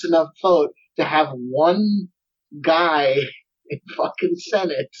garnered just enough vote to have one guy in fucking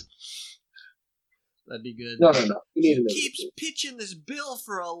Senate. That'd be good. No. He keeps pitching this bill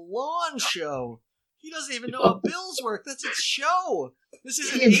for a lawn show. He doesn't even know how bills work. That's its show. This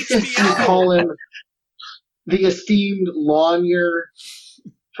isn't HBO. Call him the esteemed lawyer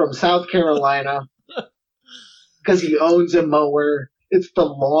from South Carolina because he owns a mower. It's the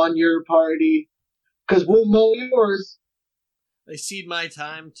lawyer party because we'll mow yours. I cede my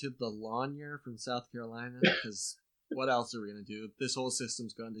time to the lawyer from South Carolina because what else are we going to do? This whole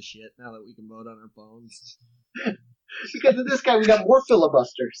system's gone to shit now that we can vote on our phones. Because of this guy, we got more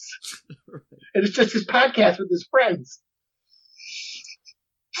filibusters. Right. And it's just his podcast with his friends.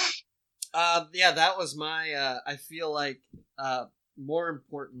 That was my, I feel like, more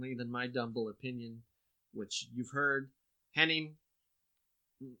importantly than my Dumble opinion, which you've heard, Henning,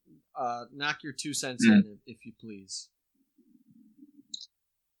 knock your 2 cents in, if you please.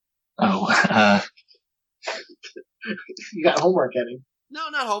 Oh, you got homework, Henning. No,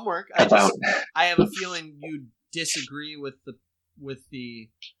 not homework. I have a feeling you disagree with the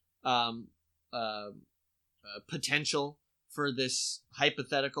potential for this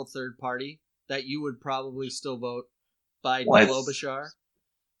hypothetical third party that you would probably still vote Biden Klobuchar.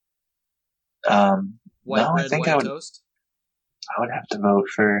 I think I would. Toast? I would have to vote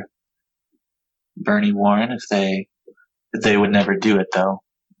for Bernie Warren if they would never do it though.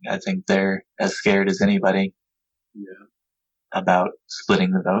 I think they're as scared as anybody about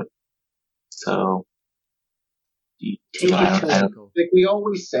splitting the vote. So, like we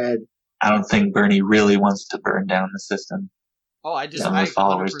always said, I don't think Bernie really wants to burn down the system. Oh, I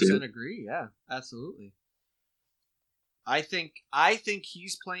 100% agree. Yeah, absolutely. I think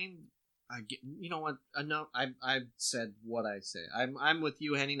he's playing. You know what? No, I've said what I say. I'm with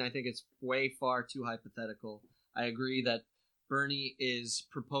you, Henning. I think it's way far too hypothetical. I agree that Bernie is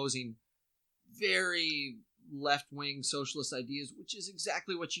proposing very left-wing socialist ideas, which is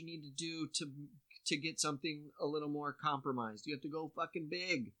exactly what you need to do to get something a little more compromised. You have to go fucking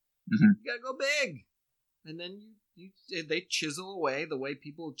big. Mm-hmm. You gotta go big, and then they chisel away the way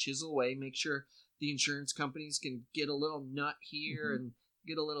people chisel away. Make sure the insurance companies can get a little nut here and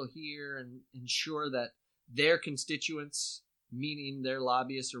get a little here, and ensure that their constituents, meaning their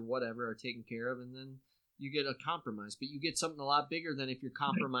lobbyists or whatever, are taken care of, and then you get a compromise. But you get something a lot bigger than if you're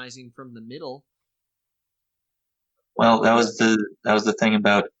compromising from the middle. Well, that was the thing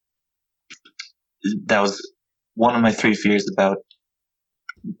about. That was one of my 3 fears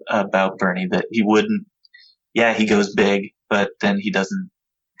about Bernie, that he wouldn't. Yeah, he goes big, but then he doesn't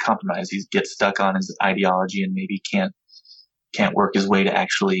compromise. He gets stuck on his ideology and maybe can't work his way to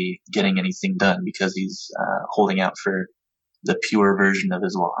actually getting anything done because he's holding out for the pure version of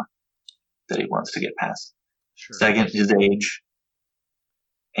his law that he wants to get passed. Sure. Second, his age.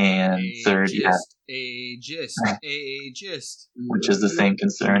 And third, ageist. Which is the same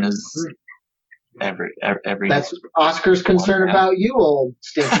concern as every. That's Oscar's concern about you, old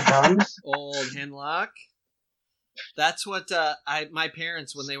stinky thumbs. Old Henlock. That's what my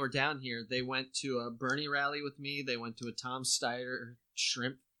parents, when they were down here, they went to a Bernie rally with me. They went to a Tom Steyer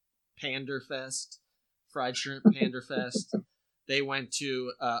shrimp panderfest, fried shrimp panderfest. They went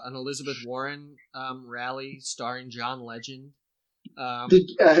to an Elizabeth Warren rally starring John Legend. Did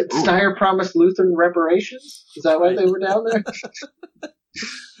Steyer promise Lutheran reparations? Is that why they were down there?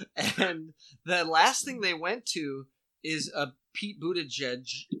 And the last thing they went to is a Pete Buttigieg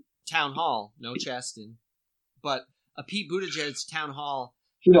town hall. No Chaston. But a Pete Buttigieg town hall.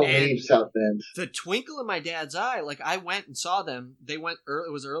 You don't leave South Bend. The twinkle in my dad's eye, like I went and saw them. They went early.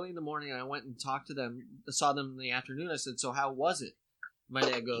 It was early in the morning, and I went and talked to them. I saw them in the afternoon. I said, "So how was it?" My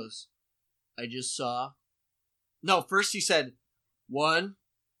dad goes, "I just saw." No, first he said, "One,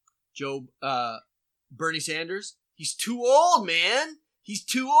 Bernie Sanders. He's too old, man. He's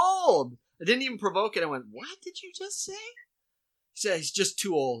too old." I didn't even provoke it. I went, "What did you just say?" He said, "He's just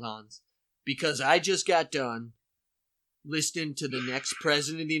too old, Hans, because I just got done listening to the next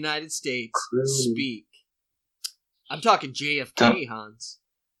president of the United States speak. I'm talking JFK, Hans.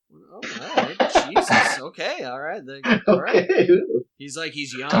 Oh, all right. Jesus. Okay. All right. All right. He's like,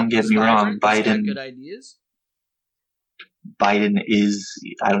 he's young. Don't get me wrong. Biden. He's got good ideas. Biden is,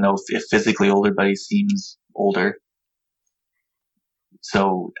 I don't know if physically older, but he seems older.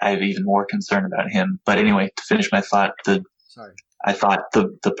 So I have even more concern about him. But anyway, to finish my thought, I thought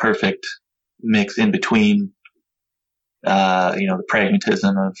the perfect mix in between, the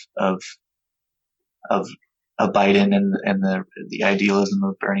pragmatism of Biden and the idealism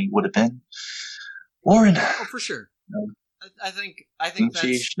of Bernie would have been Warren. Oh, for sure. I think that's...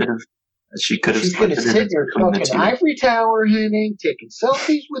 She could have. She's gonna sit in her fucking ivory tower, honey, taking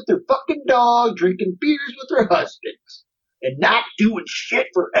selfies with her fucking dog, drinking beers with her husband, and not doing shit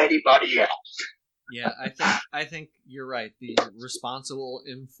for anybody else. Yeah, I think you're right. The responsible,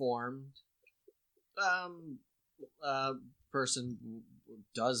 informed person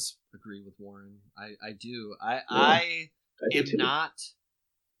does agree with Warren. I do. I am not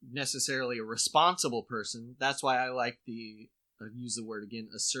necessarily a responsible person. That's why I like I've used the word again,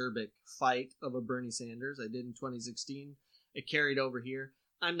 acerbic fight of a Bernie Sanders. I did in 2016. It carried over here.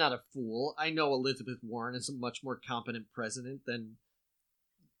 I'm not a fool. I know Elizabeth Warren is a much more competent president than,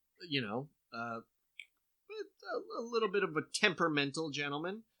 a little bit of a temperamental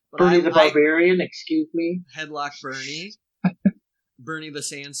gentleman. But Bernie the Barbarian, excuse me. Headlock Bernie. Bernie the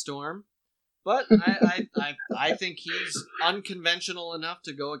Sandstorm. But I think he's unconventional enough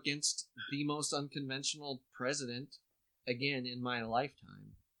to go against the most unconventional president again in my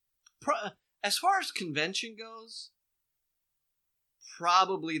lifetime. As far as convention goes,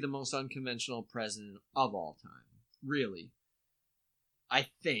 probably the most unconventional president of all time. Really. I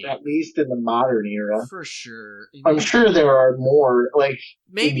think. At least in the modern era. For sure. I'm sure there are more,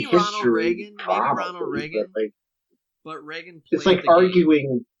 maybe in Ronald history, Reagan. probably, But Reagan played it's like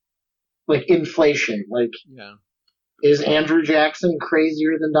arguing, inflation. Yeah. Is Andrew Jackson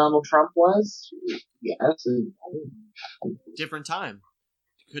crazier than Donald Trump was? Yes. Different time.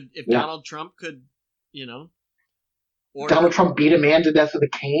 Donald Trump could, Donald Trump beat a man to death with a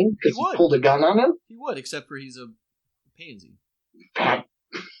cane because he pulled a gun on him? He would, except for he's a pansy. Fat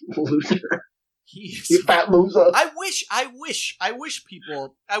loser. You fat loser. I wish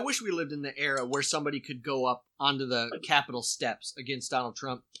we lived in the era where somebody could go up onto the Capitol steps against Donald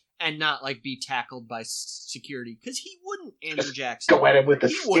Trump and not be tackled by security, because he wouldn't. Andrew Jackson go at him with a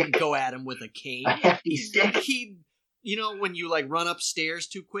stick. He wouldn't go at him with a cane. A hefty stick. He'd when you run upstairs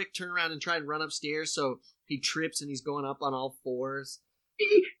too quick, turn around and try to run upstairs, so he trips and he's going up on all fours.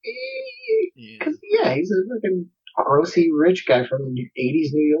 Yeah, he's a fucking grossy rich guy from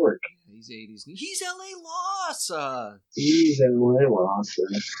 80s New York. He's 80s. He's L.A. Lawsa. He's L.A. Lawsa.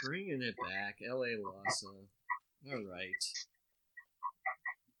 Bringing it back, L.A. Lawsa.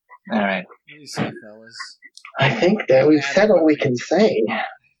 All right. What do you say, fellas? I think that we've said what we can say.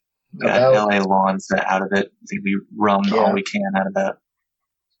 Got L.A. Lawsa out of it. I think we rummed all we can out of that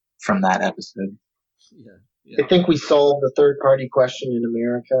from that episode. Yeah. I think we solved the third-party question in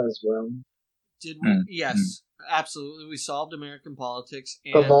America as well. Did we? Yes, absolutely. We solved American politics.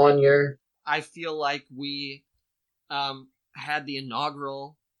 And the Vaughn-year. I feel like we had the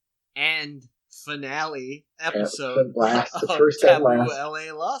inaugural and finale episode the first Taboo and last. L.A.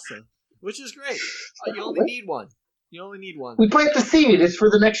 Lawsa, which is great. You only need one. We plant the seed. It's for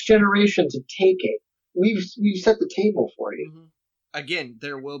the next generation to take it. We've set the table for you. Mm-hmm. Again,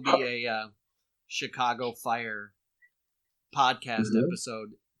 there will be a Chicago Fire podcast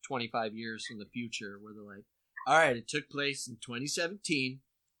episode 25 years from the future where they're like, all right, it took place in 2017.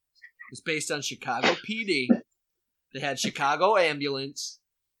 It's based on Chicago PD. They had Chicago Ambulance,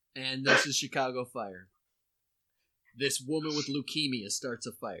 and this is Chicago Fire. This woman with leukemia starts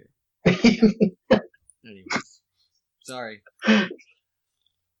a fire. Anyway, sorry. All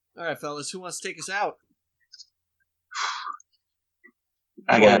right, fellas, who wants to take us out?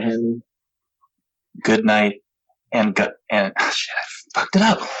 I got him. Good night and shit, I fucked it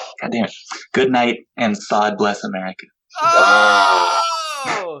up. God damn it. Good night and sod bless America. Oh!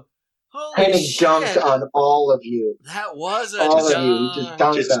 Holy Henning shit. dunked on all of you. That was a all dunk. of you. Just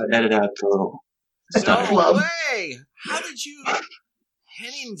dunked on edit out a little. No way! How did you...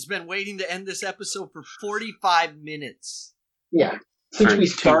 Henning's been waiting to end this episode for 45 minutes. Yeah. Since we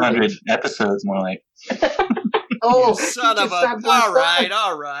started. 200 episodes, more like. Oh, son of a... All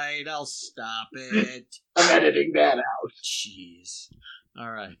right, I'll stop it. I'm editing that out. Jeez.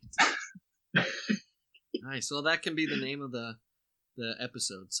 All right. Nice. Well, that can be the name of the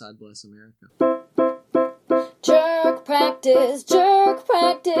episode, Sod Bless America. Jerk practice,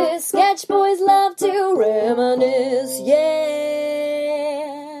 sketch boys love to reminisce, yeah.